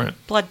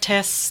blood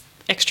tests,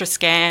 extra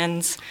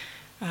scans,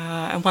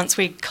 and once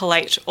we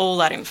collate all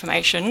that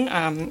information,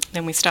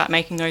 then we start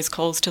making those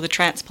calls to the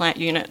transplant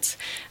units,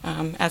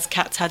 as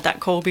Kat's had that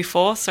call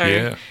before. So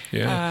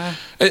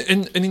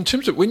and in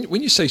terms of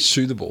when you say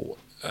suitable,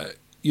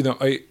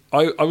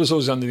 I was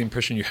always under the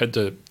impression you had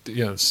to,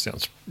 it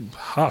sounds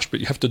harsh, but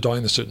you have to die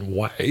in a certain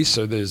way.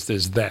 So there's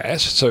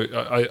that.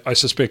 So I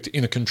suspect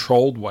in a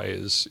controlled way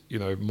is,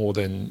 more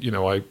than,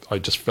 I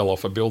just fell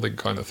off a building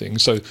kind of thing.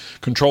 So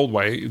controlled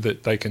way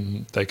that they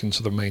can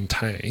sort of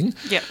maintain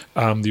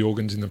the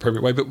organs in the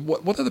appropriate way. But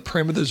what other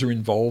parameters are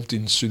involved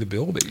in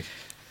suitability?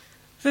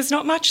 There's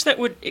not much that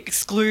would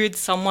exclude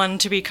someone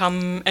to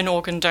become an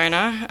organ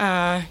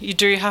donor. You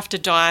do have to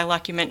die,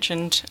 like you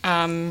mentioned,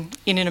 in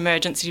an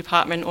emergency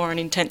department or an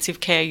intensive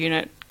care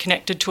unit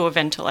connected to a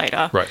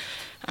ventilator. Right.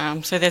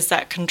 So there's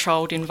that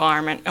controlled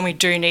environment, and we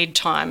do need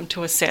time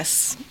to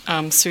assess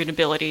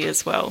suitability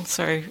as well.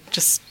 So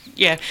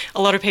a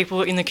lot of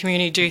people in the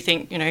community do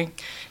think,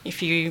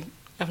 if you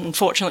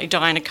unfortunately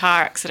die in a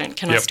car accident,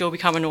 can I still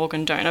become an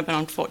organ donor? But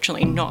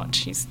unfortunately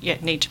not. You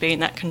need to be in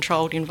that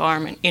controlled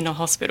environment in a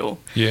hospital,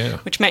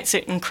 which makes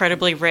it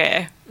incredibly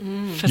rare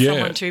for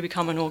someone to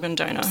become an organ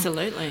donor.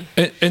 Absolutely.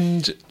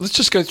 And let's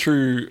just go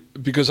through,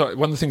 because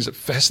one of the things that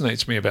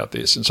fascinates me about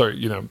this, and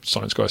sorry,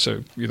 science guy,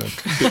 so, a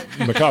bit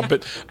macabre,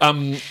 but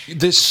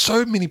there's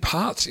so many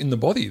parts in the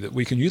body that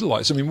we can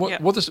utilise. I mean,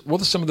 what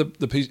are some of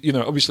the pieces,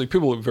 obviously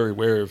people are very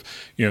aware of,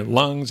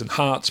 lungs and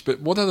hearts,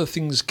 but what other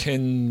things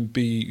can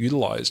be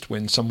utilised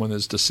when someone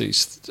is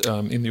deceased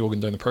in the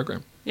organ donor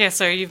program? Yeah,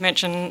 so you've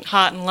mentioned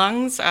heart and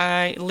lungs,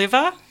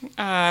 liver.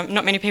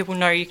 Not many people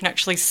know you can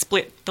actually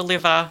split the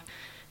liver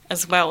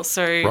as well.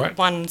 So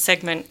one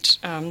segment,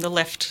 the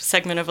left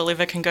segment of a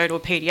liver can go to a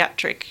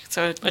paediatric,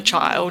 so a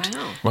child,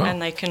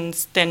 and they can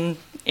then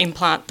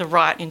implant the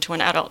right into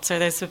an adult. So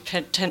there's a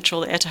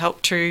potential there to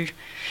help two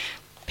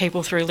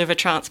people through liver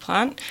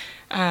transplant.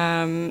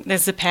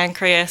 There's the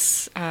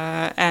pancreas,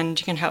 and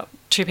you can help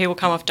two people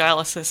come off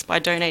dialysis by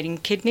donating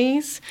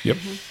kidneys. Yep.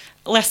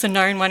 lesser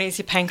known one is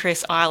your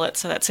pancreas islet,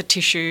 so that's a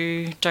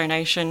tissue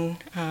donation,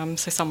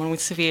 so someone with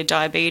severe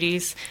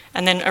diabetes.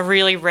 And then a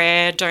really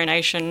rare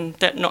donation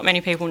that not many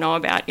people know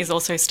about is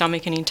also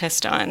stomach and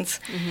intestines.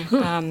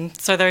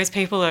 So those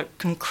people are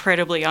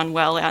incredibly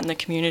unwell out in the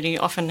community,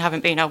 often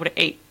haven't been able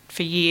to eat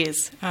for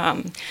years,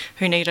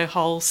 who need a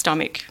whole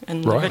stomach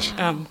and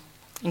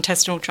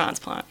intestinal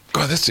transplant.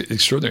 God, that's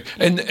extraordinary.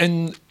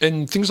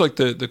 And things like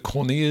the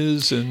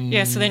corneas and...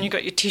 Yeah, so then you've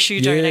got your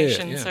tissue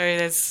donation. So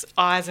there's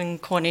eyes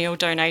and corneal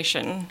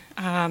donation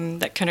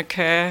that can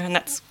occur, and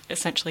that's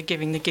essentially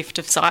giving the gift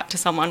of sight to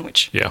someone,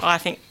 which I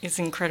think is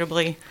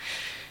incredibly...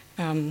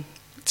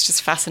 it's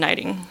just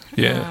fascinating.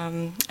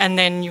 Yeah. And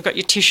then you've got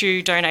your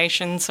tissue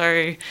donation,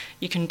 so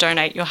you can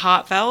donate your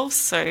heart valves.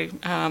 So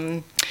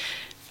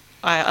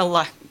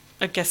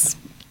I guess...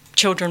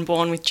 children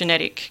born with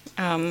genetic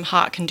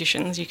heart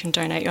conditions, you can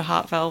donate your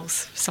heart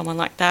valves for someone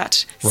like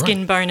that. Right.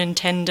 Skin, bone and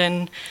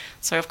tendon.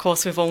 So, of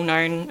course, we've all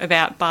known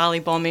about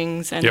Bali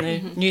bombings and the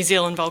New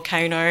Zealand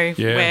volcano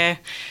where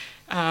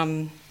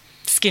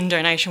skin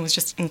donation was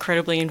just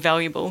incredibly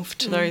invaluable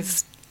to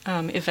those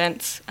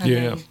events. And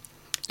then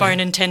bone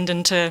and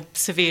tendon to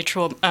severe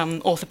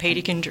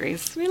orthopaedic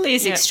injuries. It really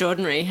is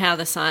extraordinary how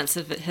the science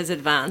of it has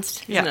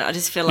advanced, isn't it? I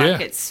just feel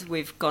like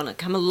we've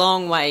come a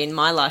long way in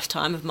my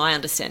lifetime of my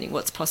understanding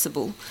what's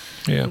possible.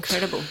 Yeah.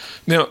 Incredible.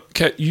 Now,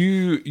 Kat,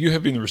 you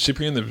have been the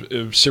recipient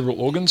of several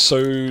organs,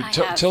 so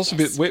tell us a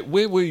bit,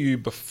 where were you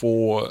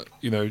before,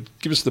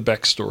 give us the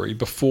backstory,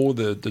 before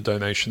the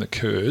donation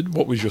occurred.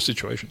 What was your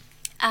situation?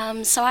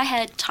 So I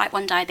had type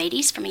 1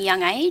 diabetes from a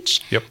young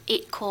age. Yep.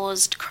 It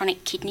caused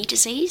chronic kidney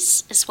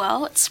disease as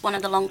well. It's one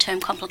of the long-term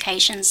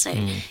complications that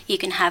you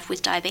can have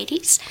with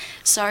diabetes.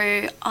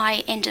 So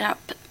I ended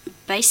up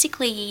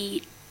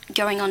basically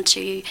going on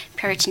to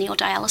peritoneal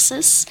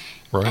dialysis.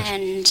 Right.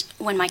 And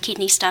when my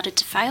kidney started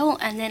to fail,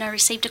 and then I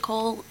received a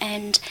call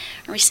and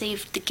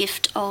received the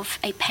gift of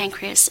a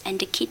pancreas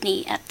and a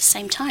kidney at the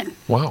same time.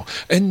 Wow.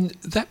 And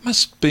that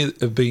must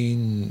have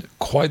been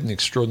quite an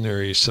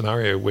extraordinary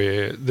scenario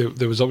where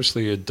there was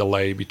obviously a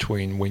delay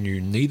between when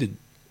you needed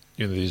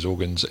these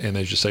organs and,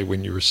 as you say,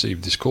 when you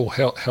received this call.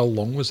 How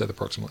long was that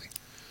approximately?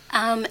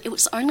 It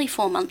was only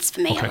 4 months for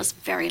me. Okay. I was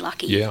very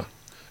lucky. Yeah.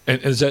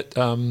 And is that,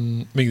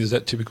 is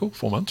that typical,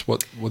 4 months?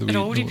 What do we... It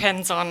all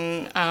depends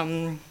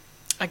on...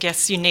 I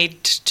guess you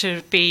need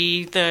to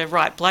be the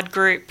right blood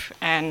group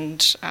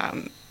and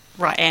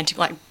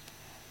right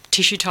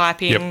tissue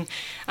typing.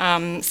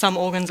 Yep. Some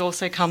organs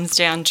also comes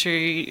down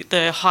to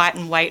the height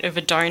and weight of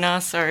a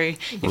donor. So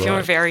if you're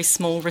a very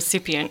small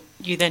recipient,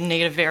 you then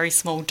need a very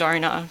small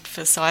donor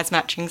for size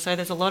matching. So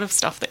there's a lot of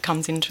stuff that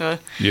comes into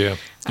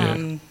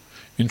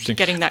Interesting.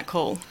 Getting that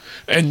call.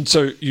 And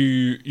so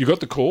you got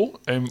the call,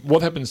 and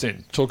what happens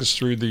then? Talk us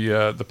through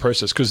the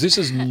process, because this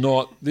is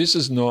not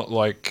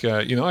like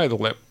I had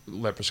a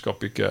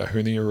laparoscopic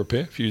hernia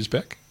repair a few years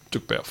back. It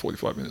took about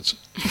 45 minutes.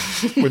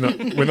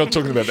 We're not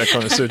talking about that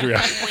kind of surgery.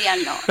 We are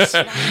not.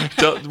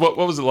 No. What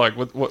was it like?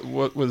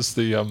 What was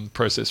the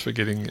process for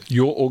getting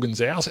your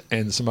organs out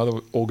and some other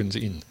organs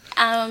in?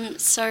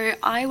 So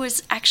I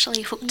was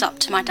actually hooked up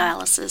to my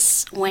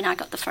dialysis when I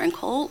got the phone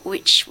call,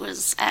 which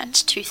was at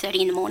 2:30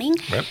 in the morning.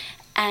 Yep.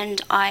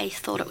 And I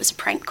thought it was a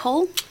prank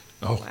call.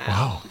 Oh,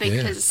 wow.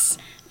 Because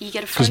you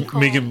get a phone call. Because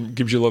Megan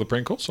gives you a lot of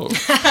prank calls? Or?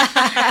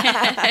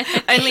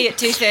 Only at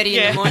 2:30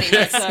 in the morning.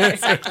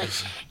 Exactly.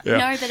 Yeah.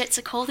 No, but it's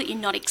a call that you're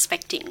not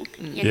expecting.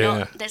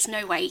 There's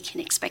no way you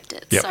can expect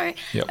it. Yep. So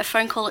Yep. a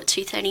phone call at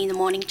 2:30 in the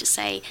morning to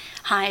say,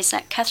 "Hi, is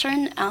that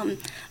Catherine?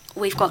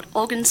 We've got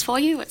organs for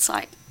you." It's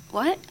like,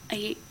 what?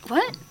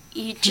 What?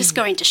 You just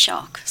go into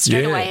shock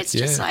straight away. It's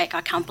just like,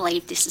 I can't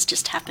believe this has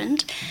just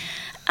happened.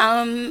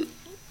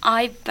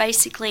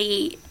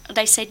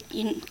 They said,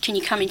 can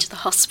you come into the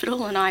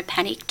hospital? And I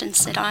panicked and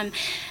said, I'm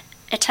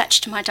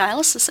attached to my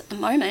dialysis at the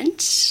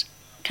moment.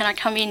 Can I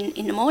come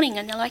in the morning?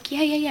 And they're like,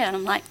 yeah. And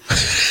I'm like...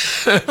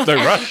 No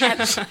rush.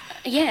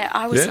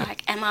 I was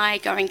like, am I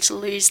going to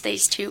lose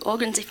these 2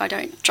 organs if I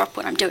don't drop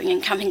what I'm doing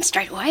and come in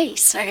straight away?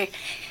 So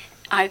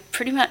I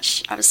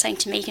was saying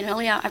to Megan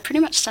earlier, I pretty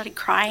much started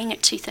crying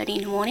at 2:30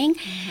 in the morning.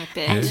 I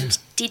bet. And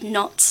did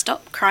not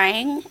stop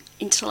crying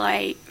until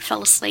I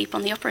fell asleep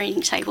on the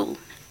operating table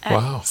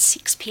at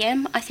 6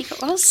 p.m, I think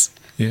it was.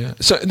 Yeah.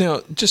 So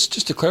now,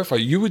 just to clarify,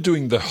 you were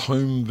doing the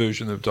home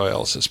version of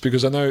dialysis,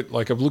 because I know,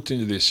 I've looked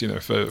into this,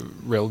 for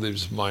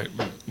relatives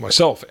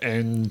myself,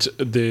 and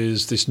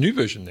there's this new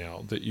version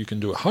now that you can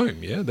do at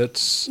home. Yeah,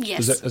 Yes.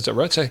 Is that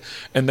right? So,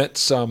 and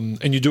that's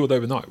and you do it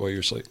overnight while you're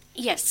asleep.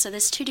 Yes. So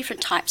there's 2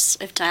 different types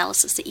of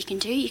dialysis that you can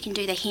do. You can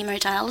do the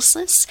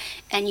hemodialysis,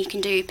 and you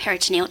can do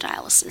peritoneal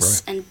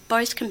dialysis, and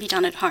both can be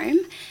done at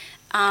home.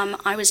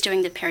 I was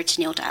doing the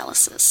peritoneal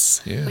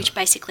dialysis, which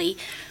basically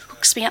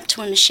hooks me up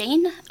to a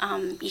machine.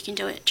 You can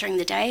do it during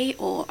the day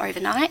or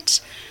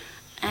overnight.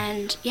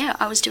 And,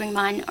 I was doing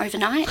mine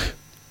overnight.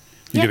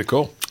 You get a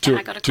call.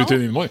 I got a call. 2:30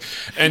 in the morning.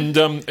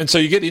 And so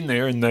you get in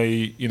there and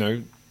they,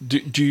 Do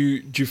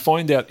you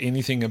find out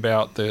anything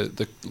about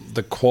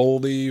the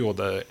quality or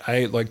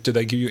do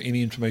they give you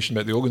any information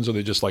about the organs, or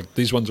they're just like,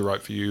 these ones are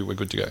right for you, we're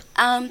good to go?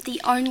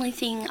 The only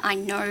thing I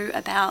know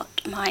about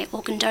my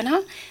organ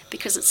donor,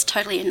 because it's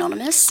totally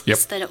anonymous, Yep.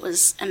 is that it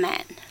was a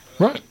man.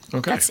 Right.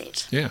 Okay. That's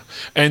it. Yeah.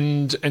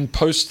 And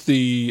post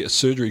the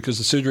surgery, because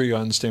the surgery I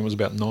understand was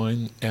about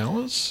 9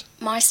 hours.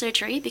 My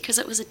surgery, because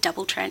it was a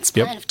double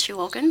transplant of 2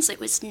 organs, it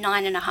was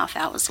 9.5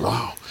 hours long.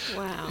 Wow.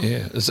 Wow.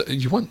 Yeah.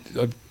 You want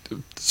a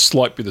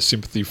slight bit of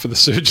sympathy for the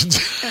surgeons.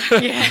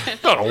 Yeah.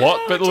 Not a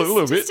lot, but a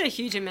little bit. Just a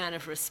huge amount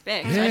of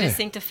respect. Yeah. I just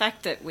think the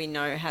fact that we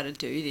know how to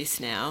do this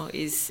now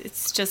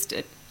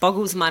it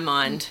boggles my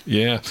mind.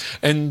 Yeah.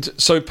 And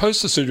so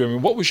post the surgery, I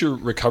mean, what was your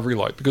recovery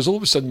like? Because all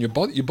of a sudden your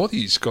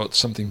body's got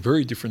something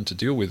very different to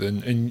deal with,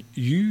 and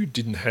you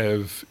didn't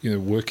have,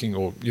 working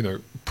or,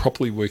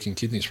 properly working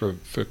kidneys for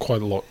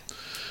quite a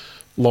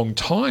long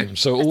time.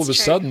 So all That's of a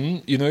true.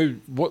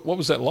 sudden, what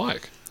was that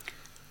like?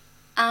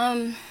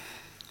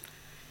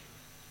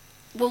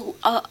 Well,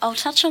 I'll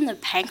touch on the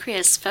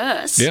pancreas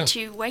first. Yeah.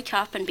 To wake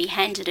up and be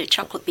handed a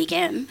chocolate Big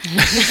M.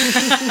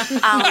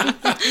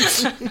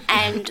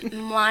 And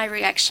my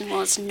reaction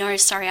was, no,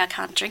 sorry, I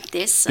can't drink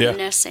this. And Yeah. the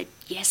nurse said,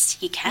 yes,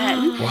 you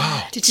can.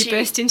 Wow. Did you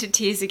burst into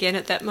tears again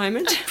at that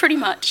moment? Pretty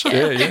much,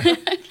 yeah.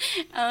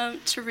 Yeah.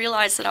 To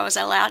realise that I was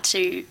allowed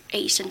to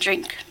eat and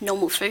drink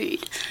normal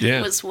food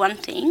Yeah. was one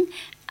thing.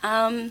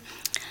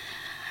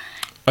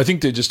 I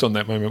think they're just on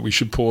that moment. We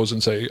should pause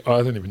and say,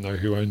 I don't even know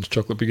who owns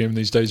Chocolate Big M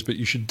these days, but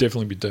you should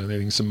definitely be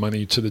donating some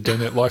money to the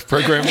Donate Life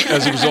program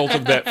as a result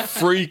of that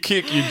free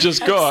kick you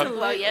just got.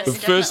 Well, yes, The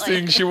first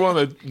definitely. thing she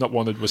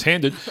was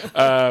handed,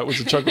 was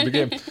a Chocolate Big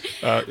M.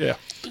 Yeah.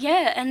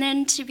 Yeah, and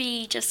then to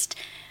be just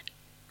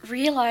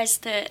realise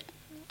that,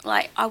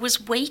 I was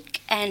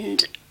weak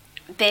and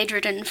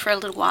bedridden for a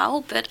little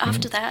while, but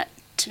after that,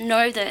 to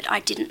know that I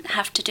didn't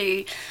have to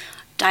do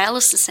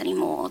dialysis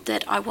anymore,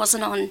 that I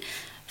wasn't on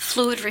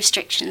fluid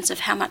restrictions of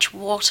how much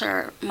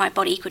water my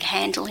body could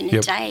handle in a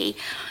Yep. day,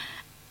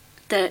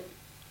 that,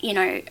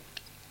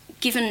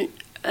 given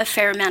a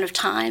fair amount of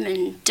time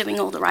and doing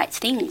all the right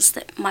things,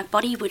 that my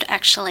body would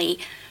actually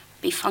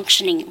be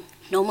functioning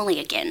normally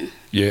again.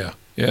 Yeah.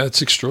 Yeah,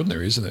 it's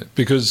extraordinary, isn't it?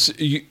 Because,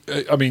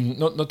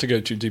 not to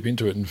go too deep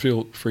into it, and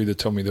feel free to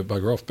tell me to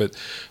bugger off, but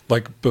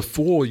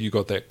before you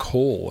got that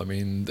call,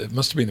 it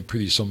must have been a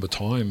pretty somber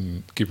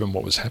time given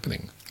what was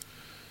happening.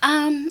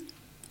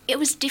 It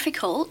was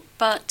difficult,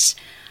 but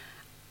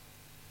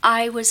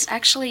I was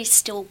actually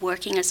still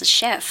working as a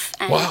chef,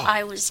 and Wow.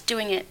 I was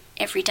doing it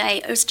every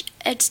day.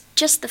 It's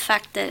just the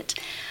fact that,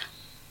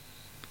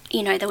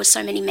 there were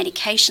so many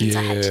medications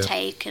I had to Yeah.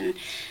 take and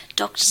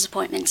doctor's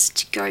appointments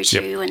to go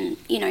to, Yep.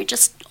 and,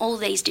 just all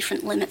these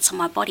different limits on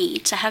my body,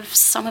 to have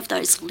some of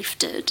those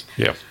lifted.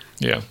 Yeah.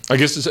 Yeah, I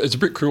guess it's a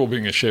bit cruel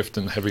being a chef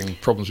and having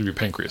problems with your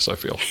pancreas. I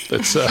feel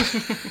that's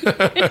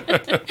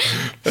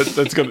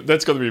that's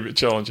got to be a bit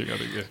challenging. I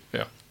think.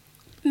 Yeah.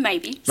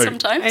 Maybe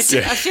sometimes.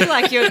 I feel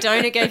like your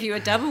donor gave you a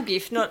double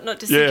gift, not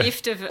just Yeah. a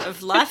gift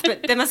of life,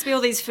 but there must be all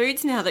these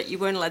foods now that you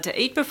weren't allowed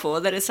to eat before,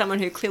 that as someone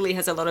who clearly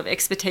has a lot of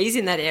expertise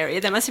in that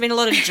area, there must have been a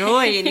lot of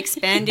joy in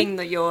expanding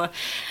your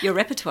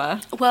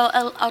repertoire.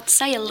 Well, I'd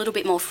say a little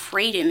bit more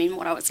freedom in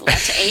what I was allowed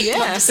to eat. Yeah.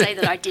 Not to say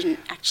that I didn't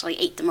actually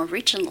eat them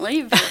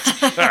originally, but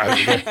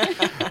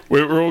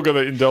We're all going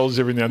to indulge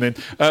every now and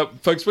then.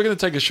 Folks, we're going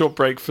to take a short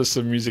break for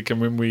some music, and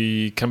when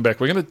we come back,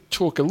 we're going to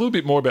talk a little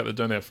bit more about the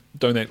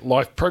Donate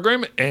Life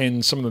program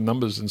and some of the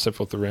numbers and so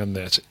forth around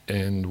that,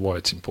 and why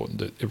it's important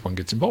that everyone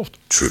gets involved.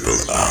 Triple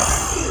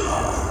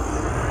R.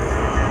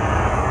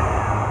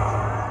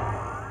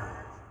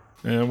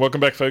 And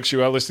welcome back, folks.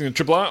 You are listening to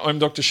Triple R. I'm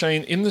Dr.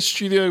 Shane. In the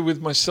studio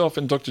with myself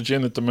and Dr.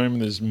 Jen at the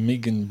moment is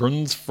Megan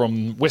Bruns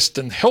from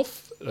Western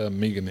Health.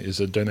 Megan is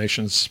a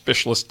donations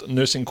specialist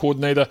nursing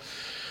coordinator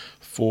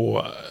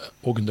for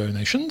organ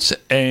donations,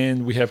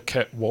 and we have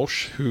Kat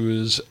Walsh, who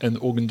is an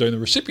organ donor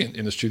recipient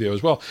in the studio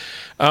as well.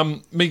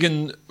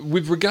 Megan,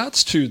 with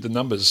regards to the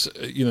numbers,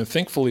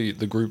 thankfully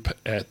the group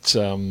at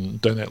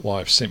Donate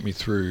Life sent me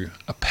through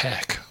a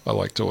pack. I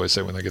like to always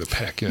say when I get a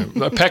pack,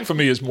 a pack for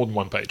me is more than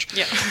one page.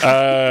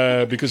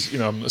 Yeah. Because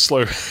I'm a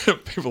slow.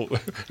 People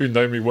who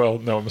know me well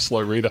know I'm a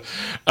slow reader.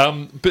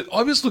 But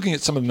I was looking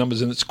at some of the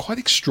numbers, and it's quite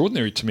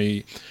extraordinary to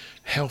me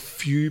how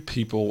few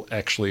people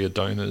actually are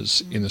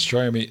donors in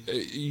Australia. I mean,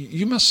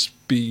 you must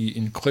be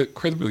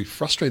incredibly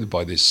frustrated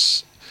by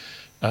this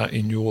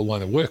in your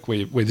line of work,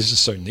 where this is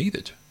so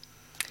needed.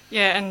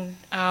 Yeah,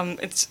 and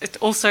it's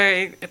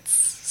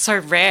so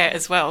rare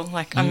as well.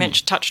 Like I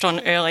touched on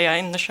earlier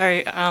in the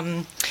show,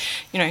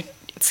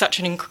 it's such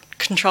an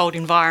controlled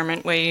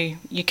environment where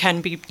you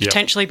can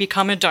potentially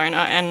become a donor.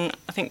 And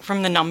I think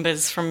from the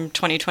numbers from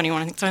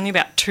 2021, I think it's only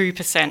about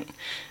 2%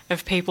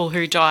 of people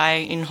who die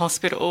in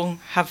hospital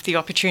have the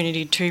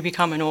opportunity to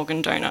become an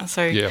organ donor.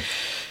 So,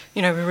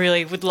 we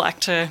really would like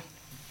to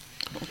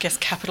I guess,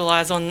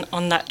 capitalise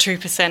on that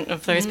 2%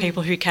 of those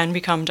people who can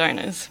become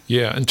donors.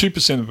 Yeah, and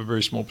 2% of a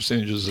very small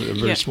percentage is a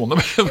very Yeah. small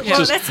number.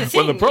 Well, that's the thing,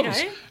 one of the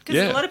problems.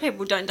 because a lot of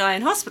people don't die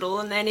in hospital,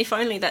 and then if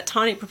only that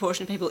tiny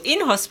proportion of people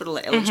in hospital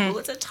are eligible,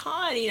 it's a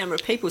tiny number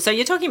of people. So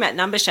you're talking about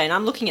numbers, Shane.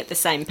 I'm looking at the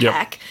same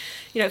pack.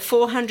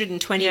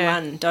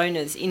 421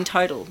 donors in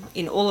total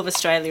in all of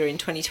Australia in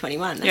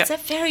 2021. That's a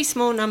very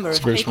small number of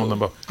people. Very small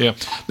number. Yeah.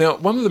 Now,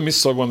 one of the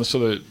myths I want to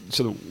sort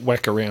of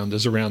whack around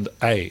is around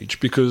age,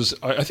 because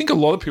I think a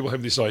lot of people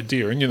have this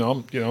idea, and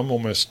I'm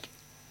almost.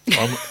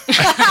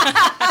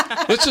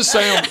 Let's just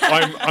say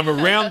I'm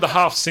around the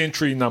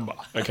half-century number.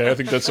 Okay, I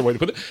think that's the way to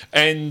put it.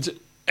 And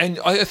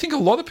I think a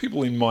lot of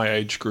people in my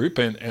age group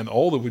and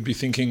older would be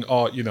thinking,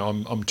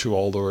 I'm too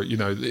old, or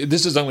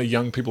this is only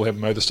young people who have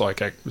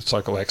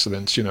motorcycle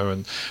accidents,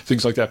 and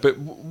things like that. But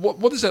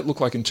what does that look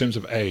like in terms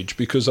of age?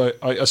 Because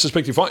I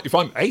suspect if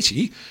I'm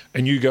 80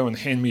 and you go and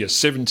hand me a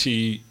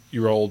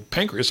 70-year-old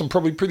pancreas, I'm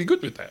probably pretty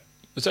good with that.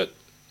 Is that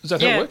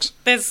how it works?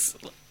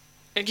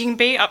 You can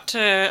be up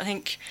to, I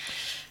think,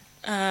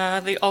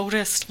 the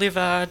oldest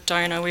liver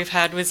donor we've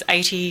had was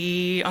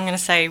 80, I'm going to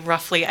say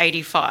roughly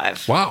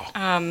 85. Wow.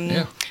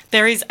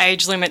 There is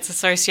age limits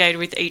associated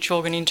with each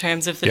organ in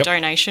terms of the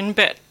donation,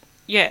 but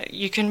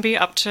you can be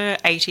up to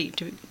 80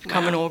 to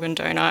become an organ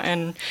donor.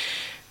 And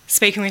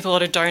speaking with a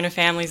lot of donor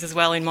families as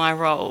well in my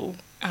role,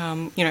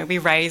 we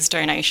raise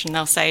donation.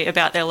 They'll say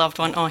about their loved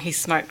one, he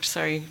smoked,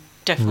 so he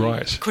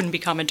definitely couldn't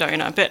become a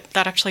donor. But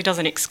that actually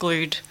doesn't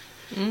exclude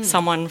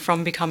someone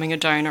from becoming a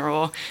donor,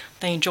 or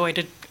they enjoyed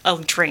a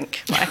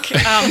drink,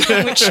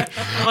 which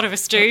a lot of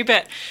us do.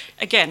 But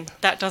again,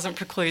 that doesn't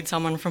preclude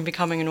someone from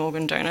becoming an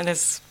organ donor.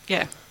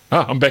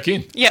 I'm back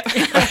in. Yep.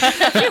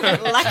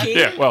 Lucky.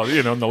 Yeah, well,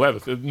 on the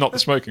latter, not the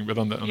smoking, but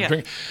on the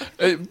drinking.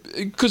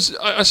 Because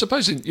I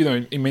suppose,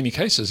 in many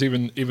cases,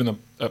 even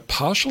a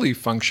partially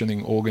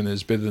functioning organ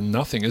is better than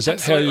nothing. Is that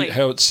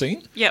how it's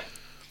seen? Yep.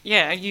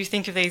 Yeah, you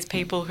think of these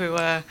people who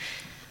are,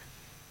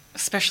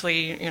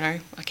 especially, I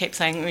keep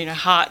saying,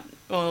 heart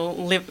or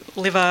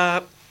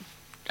liver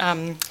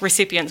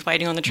recipients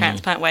waiting on the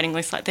transplant waiting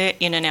list, like they're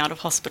in and out of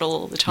hospital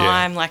all the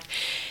time. Like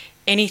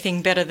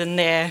anything better than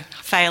their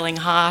failing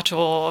heart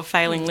or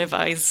failing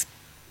liver is,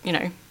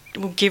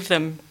 will give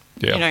them,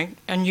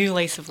 a new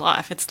lease of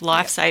life. It's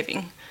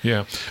life-saving.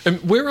 Yeah.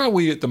 And where are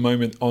we at the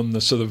moment on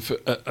the sort of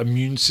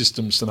immune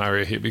system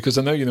scenario here? Because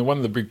I know, one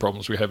of the big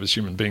problems we have as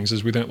human beings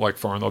is we don't like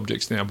foreign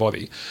objects in our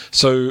body.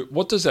 So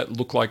what does that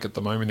look like at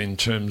the moment in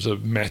terms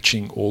of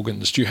matching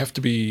organs? Do you have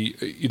to be,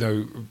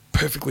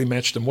 perfectly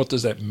matched? And what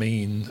does that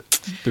mean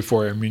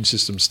before our immune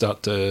systems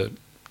start to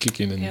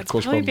kick in and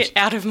cause problems? It's probably a bit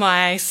out of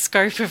my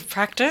scope of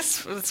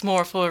practice. It's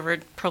more for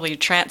probably a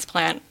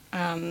transplant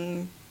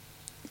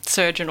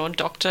surgeon or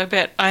doctor.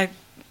 But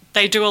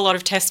they do a lot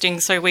of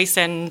testing, so we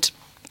send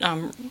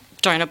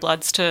donor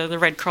bloods to the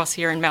Red Cross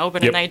here in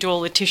Melbourne, and they do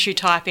all the tissue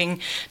typing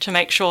to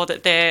make sure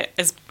that they're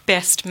as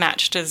best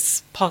matched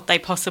as they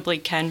possibly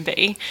can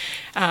be.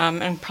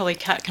 And probably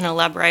Kat can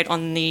elaborate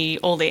on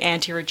all the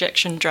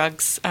anti-rejection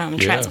drugs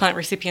transplant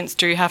recipients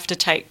do have to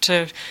take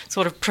to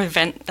sort of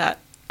prevent that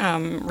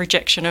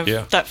rejection of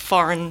that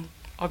foreign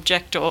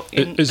object that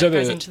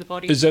goes into the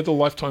body. Is that a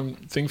lifetime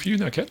thing for you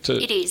now, Kat?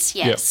 It is,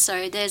 yes. Yeah.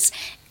 So there's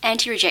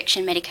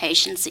anti-rejection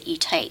medications that you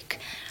take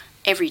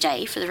every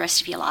day for the rest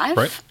of your life.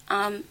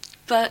 Right.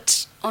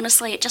 But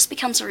honestly, it just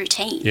becomes a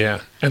routine.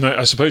 Yeah. And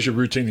I suppose your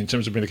routine in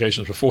terms of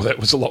medications before that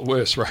was a lot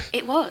worse, right?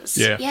 It was.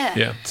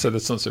 Yeah. So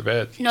that's not so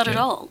bad. Not at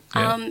all.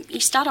 You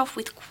start off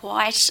with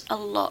quite a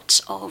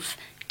lot of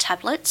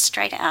tablets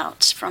straight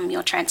out from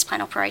your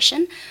transplant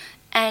operation,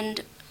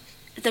 and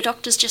the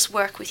doctors just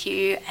work with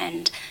you,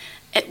 and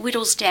it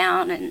whittles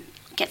down and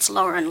gets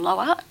lower and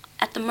lower.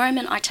 At the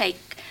moment, I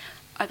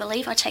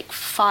believe I take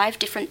 5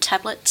 different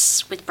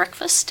tablets with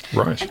breakfast,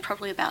 and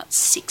probably about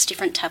 6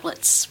 different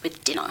tablets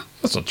with dinner.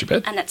 That's not too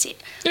bad. And that's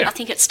it. Yeah. I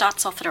think it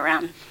starts off at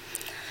around,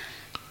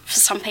 for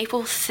some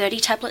people, 30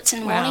 tablets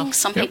in the morning,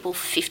 some people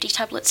 50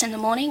 tablets in the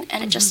morning,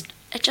 and it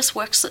just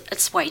works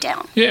its way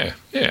down. Yeah.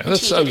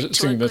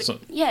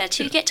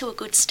 Till you get to a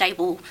good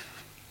stable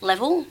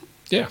level.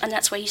 Yeah. And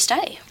that's where you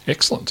stay.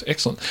 Excellent.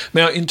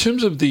 Now, in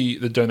terms of the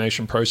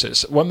donation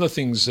process, one of the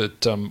things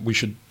that we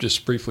should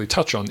just briefly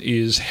touch on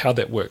is how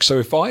that works. So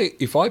if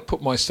I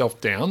put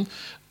myself down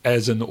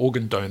as an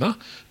organ donor,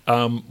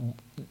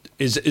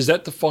 is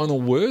that the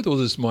final word, or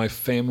does my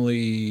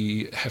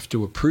family have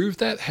to approve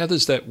that? How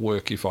does that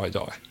work if I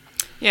die?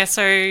 Yeah,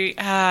 so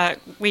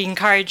we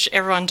encourage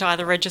everyone to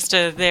either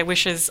register their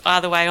wishes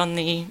either way on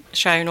the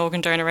Australian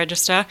Organ Donor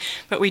Register,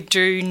 but we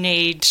do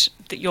need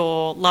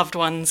your loved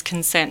one's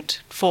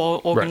consent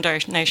for organ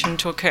donation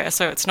to occur.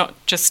 So it's not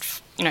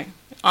just,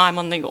 I'm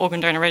on the organ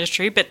donor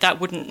registry, but that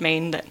wouldn't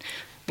mean that,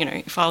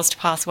 if I was to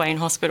pass away in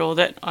hospital,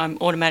 that I'm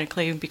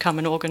automatically become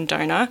an organ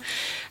donor.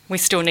 We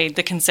still need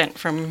the consent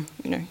from,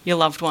 your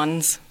loved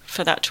ones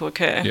for that to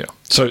occur. Yeah.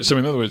 So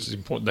in other words, it's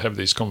important to have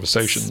these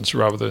conversations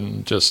rather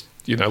than just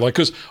You know, like,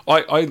 because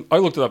I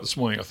looked it up this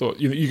morning. I thought,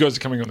 you guys are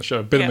coming on the show.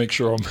 I better make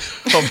sure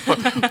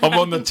I'm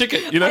on the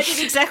ticket, you know. I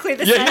did exactly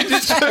the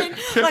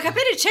same. Like, I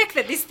better check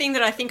that this thing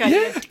that I think I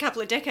did a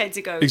couple of decades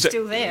ago is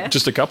still there.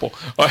 Just a couple.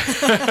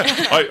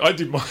 I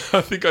did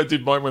I think I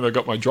did mine when I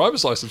got my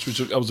driver's license,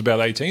 which I was about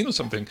 18 or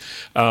something.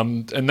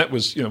 And that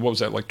was, what was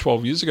that, like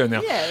 12 years ago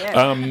now?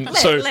 Yeah.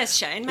 Less,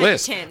 Shane, maybe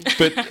 10.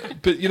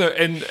 But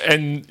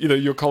and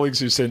your colleagues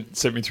who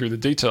sent me through the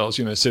details,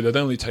 said it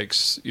only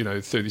takes,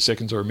 30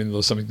 seconds or a minute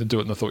or something to do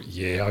it. And I thought,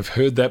 I've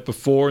heard that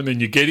before. And then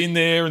you get in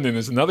there and then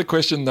there's another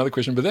question.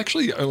 But it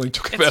actually only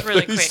took about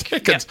really 30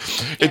 quick. seconds.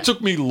 Yep. It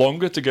took me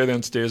longer to go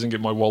downstairs and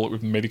get my wallet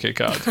with a Medicare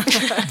card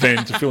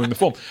than to fill in the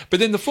form. But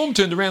then the form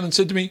turned around and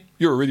said to me,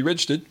 you're already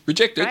registered,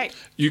 rejected. Right.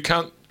 You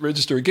can't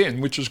register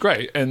again, which was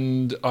great.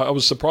 And I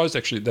was surprised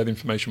actually that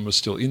information was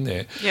still in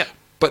there. Yep.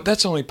 But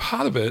that's only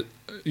part of it.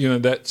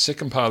 That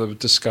second part of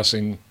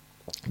discussing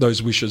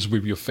those wishes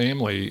with your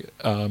family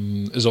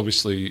is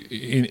obviously,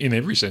 in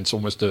every sense,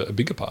 almost a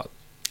bigger part.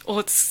 Well,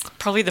 it's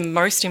probably the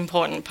most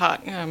important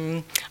part.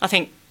 I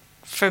think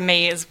for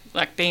me, as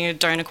like being a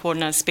donor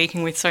coordinator,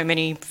 speaking with so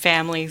many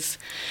families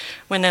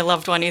when their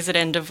loved one is at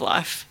end of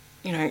life,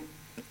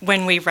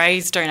 when we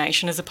raise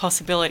donation as a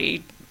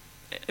possibility,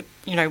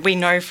 we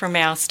know from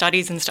our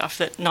studies and stuff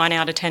that 9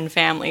 out of 10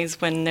 families,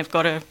 when they've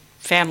got a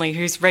family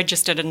who's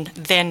registered and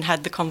then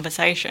had the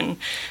conversation,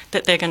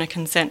 that they're going to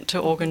consent to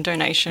organ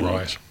donation.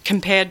 Right.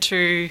 Compared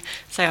to,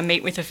 say, I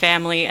meet with a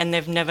family and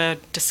they've never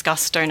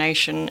discussed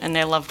donation and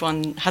their loved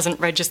one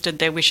hasn't registered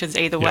their wishes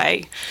either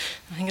way.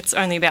 I think it's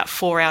only about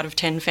 4 out of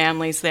 10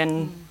 families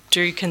then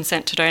do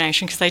consent to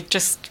donation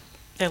because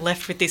they're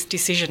left with this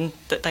decision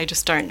that they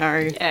just don't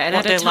know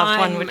what their loved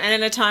one would...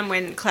 And at a time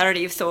when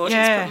clarity of thought is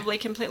probably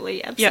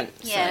completely absent.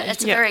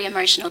 It's a very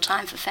emotional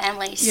time for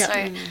families.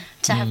 So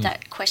to have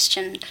that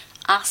question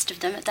asked of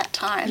them at that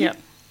time,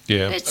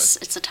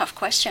 it's a tough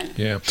question.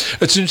 Yeah,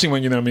 it's interesting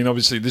when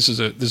obviously this is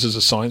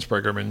a science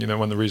program, and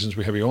one of the reasons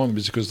we have you on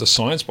is because the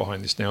science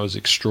behind this now is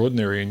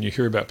extraordinary, and you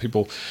hear about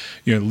people,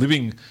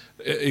 living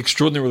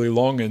extraordinarily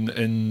long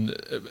and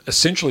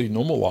essentially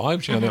normal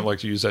lives. I don't like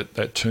to use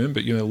that term,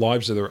 but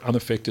lives that are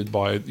unaffected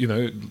by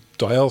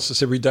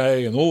dialysis every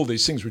day and all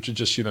these things, which are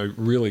just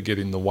really get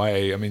in the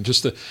way. I mean,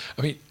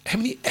 how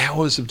many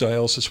hours of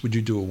dialysis would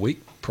you do a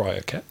week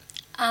prior, Kat?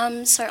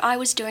 So I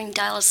was doing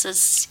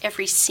dialysis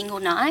every single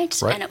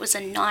night, and it was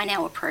a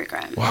 9-hour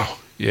program. Wow.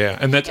 Yeah,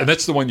 and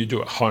that's the one you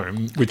do at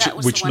home, which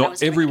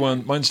not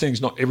everyone. My understanding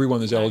is not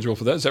everyone is eligible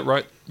for that. Is that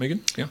right,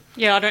 Megan? Yeah.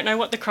 Yeah, I don't know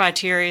what the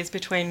criteria is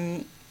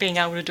between being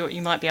able to do it.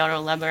 You might be able to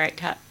elaborate,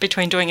 Kat,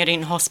 between doing it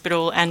in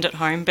hospital and at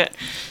home. But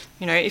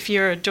if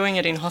you're doing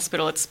it in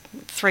hospital, it's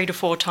 3 to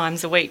 4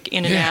 times a week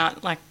in and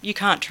out. Like you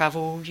can't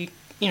travel. You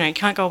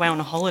can't go away on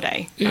a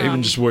holiday. Yeah,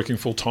 even just working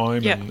full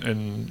time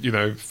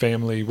and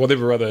family,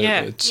 whatever other.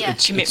 It's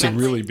a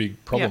really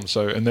big problem.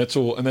 So and that's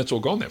all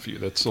gone now for you.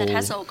 That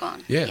has all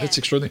gone. Yeah, that's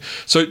extraordinary.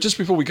 So just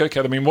before we go,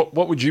 Kat,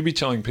 what would you be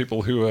telling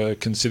people who are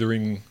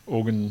considering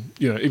organ,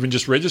 even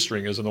just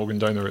registering as an organ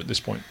donor at this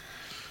point?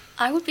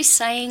 I would be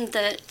saying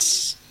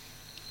that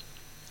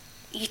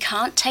you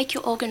can't take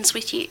your organs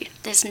with you.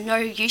 There's no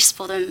use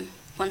for them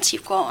once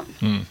you've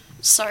gone.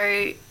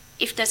 So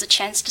if there's a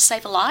chance to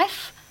save a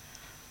life,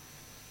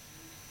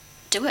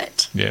 do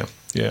it. Yeah.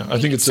 I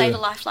think it's save a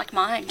life like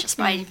mine just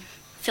by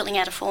filling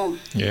out a form.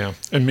 Yeah,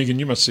 and Megan,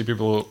 you must see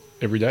people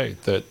every day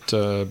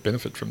that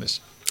benefit from this.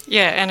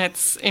 Yeah, and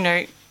it's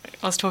I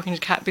was talking to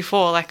Kat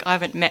before. Like I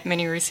haven't met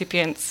many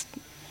recipients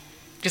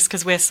just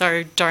because we're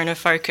so donor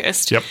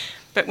focused. Yep.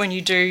 But when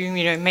you do,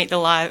 meet the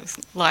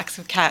likes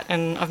of Kat,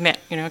 and I've met,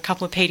 a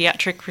couple of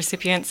paediatric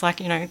recipients,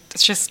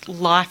 it's just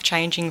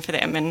life-changing for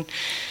them. And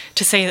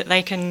to see that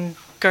they can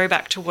go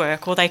back to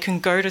work or they can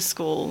go to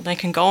school, they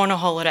can go on a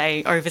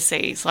holiday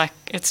overseas,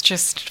 it's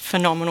just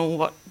phenomenal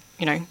what,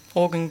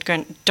 organ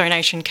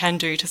donation can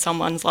do to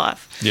someone's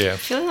life. Yeah.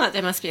 Feeling like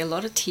there must be a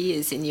lot of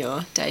tears in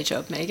your day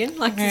job, Megan.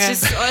 There's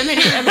just so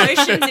many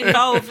emotions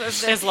involved.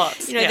 There's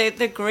lots.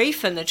 The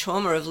grief and the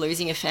trauma of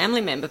losing a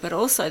family member, but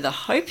also the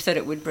hope that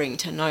it would bring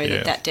to know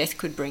that death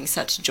could bring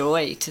such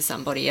joy to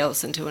somebody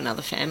else and to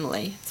another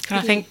family. And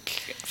I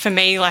think for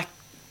me,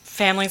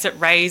 families that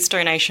raise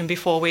donation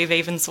before we've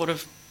even sort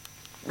of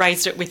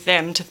raised it with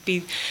them, to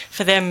be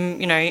for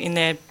them, in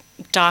their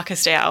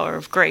darkest hour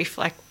of grief,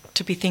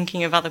 to be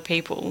thinking of other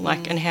people,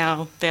 and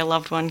how their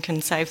loved one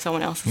can save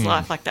someone else's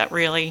life, that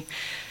really,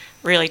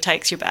 really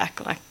takes you back.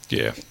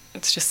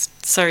 It's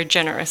just so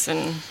generous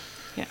and.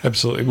 Yeah.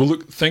 Absolutely. Well,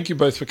 look, thank you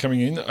both for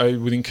coming in. I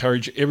would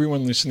encourage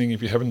everyone listening,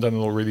 if you haven't done it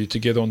already, to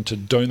get on to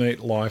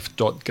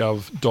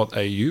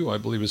donatelife.gov.au, I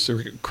believe is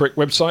the correct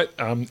website.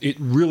 It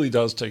really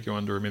does take you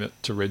under a minute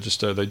to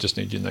register. They just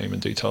need your name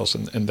and details,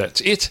 and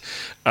that's it.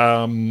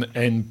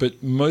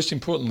 But most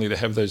importantly, to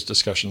have those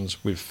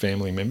discussions with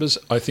family members.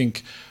 I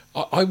think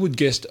I would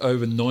guess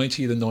over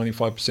 90 to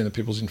 95% of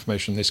people's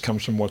information on this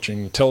comes from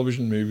watching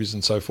television, movies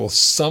and so forth,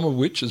 some of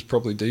which is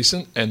probably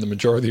decent and the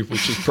majority of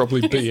which is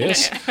probably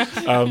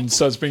BS.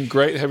 So it's been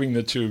great having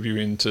the two of you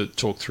in to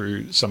talk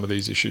through some of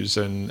these issues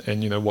and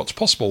what's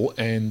possible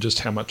and just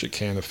how much it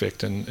can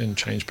affect and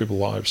change people's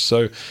lives.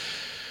 So,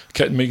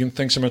 Kat and Megan,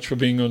 thanks so much for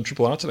being on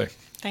Triple R today.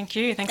 Thank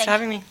you. Thanks for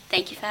having me.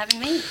 Thank you for having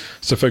me.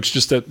 So, folks,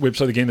 just that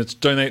website again, it's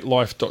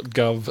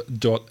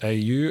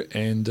donatelife.gov.au,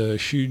 and a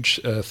huge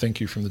thank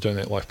you from the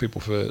Donate Life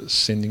people for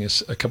sending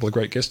us a couple of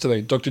great guests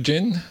today. Dr.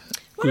 Jen,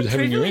 good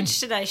having you in. What a privilege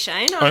today,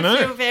 Shane. I know.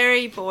 I feel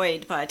very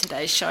buoyed by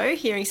today's show,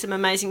 hearing some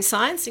amazing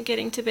science and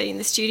getting to be in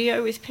the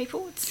studio with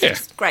people.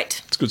 It's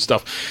great. It's good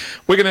stuff.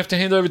 We're going to have to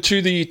hand over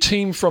to the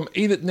team from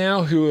Eat It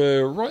Now, who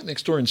are right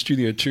next door in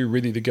Studio 2,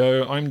 ready to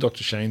go. I'm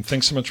Dr. Shane.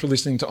 Thanks so much for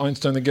listening to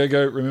Einstein a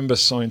Go-Go. Remember,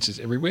 science is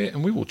everywhere,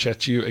 and we will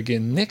chat to you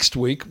again next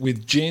week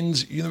with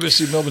Jen's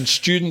University of Melbourne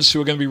students who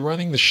are going to be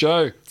running the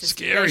show. It's a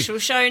special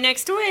show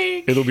next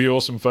week. It'll be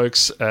awesome,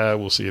 folks.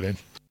 We'll see you then.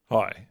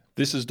 Hi,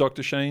 this is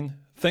Dr. Shane.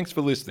 Thanks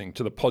for listening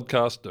to the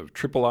podcast of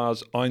Triple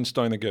R's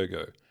Einstein a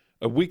Go-Go,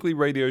 a weekly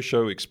radio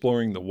show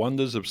exploring the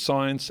wonders of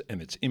science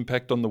and its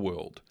impact on the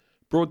world.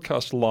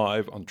 Broadcast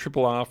live on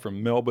Triple R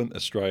from Melbourne,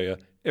 Australia,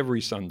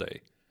 every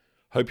Sunday.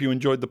 Hope you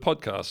enjoyed the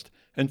podcast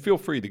and feel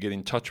free to get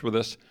in touch with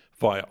us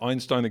via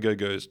Einstein a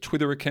Go-Go's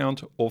Twitter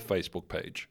account or Facebook page.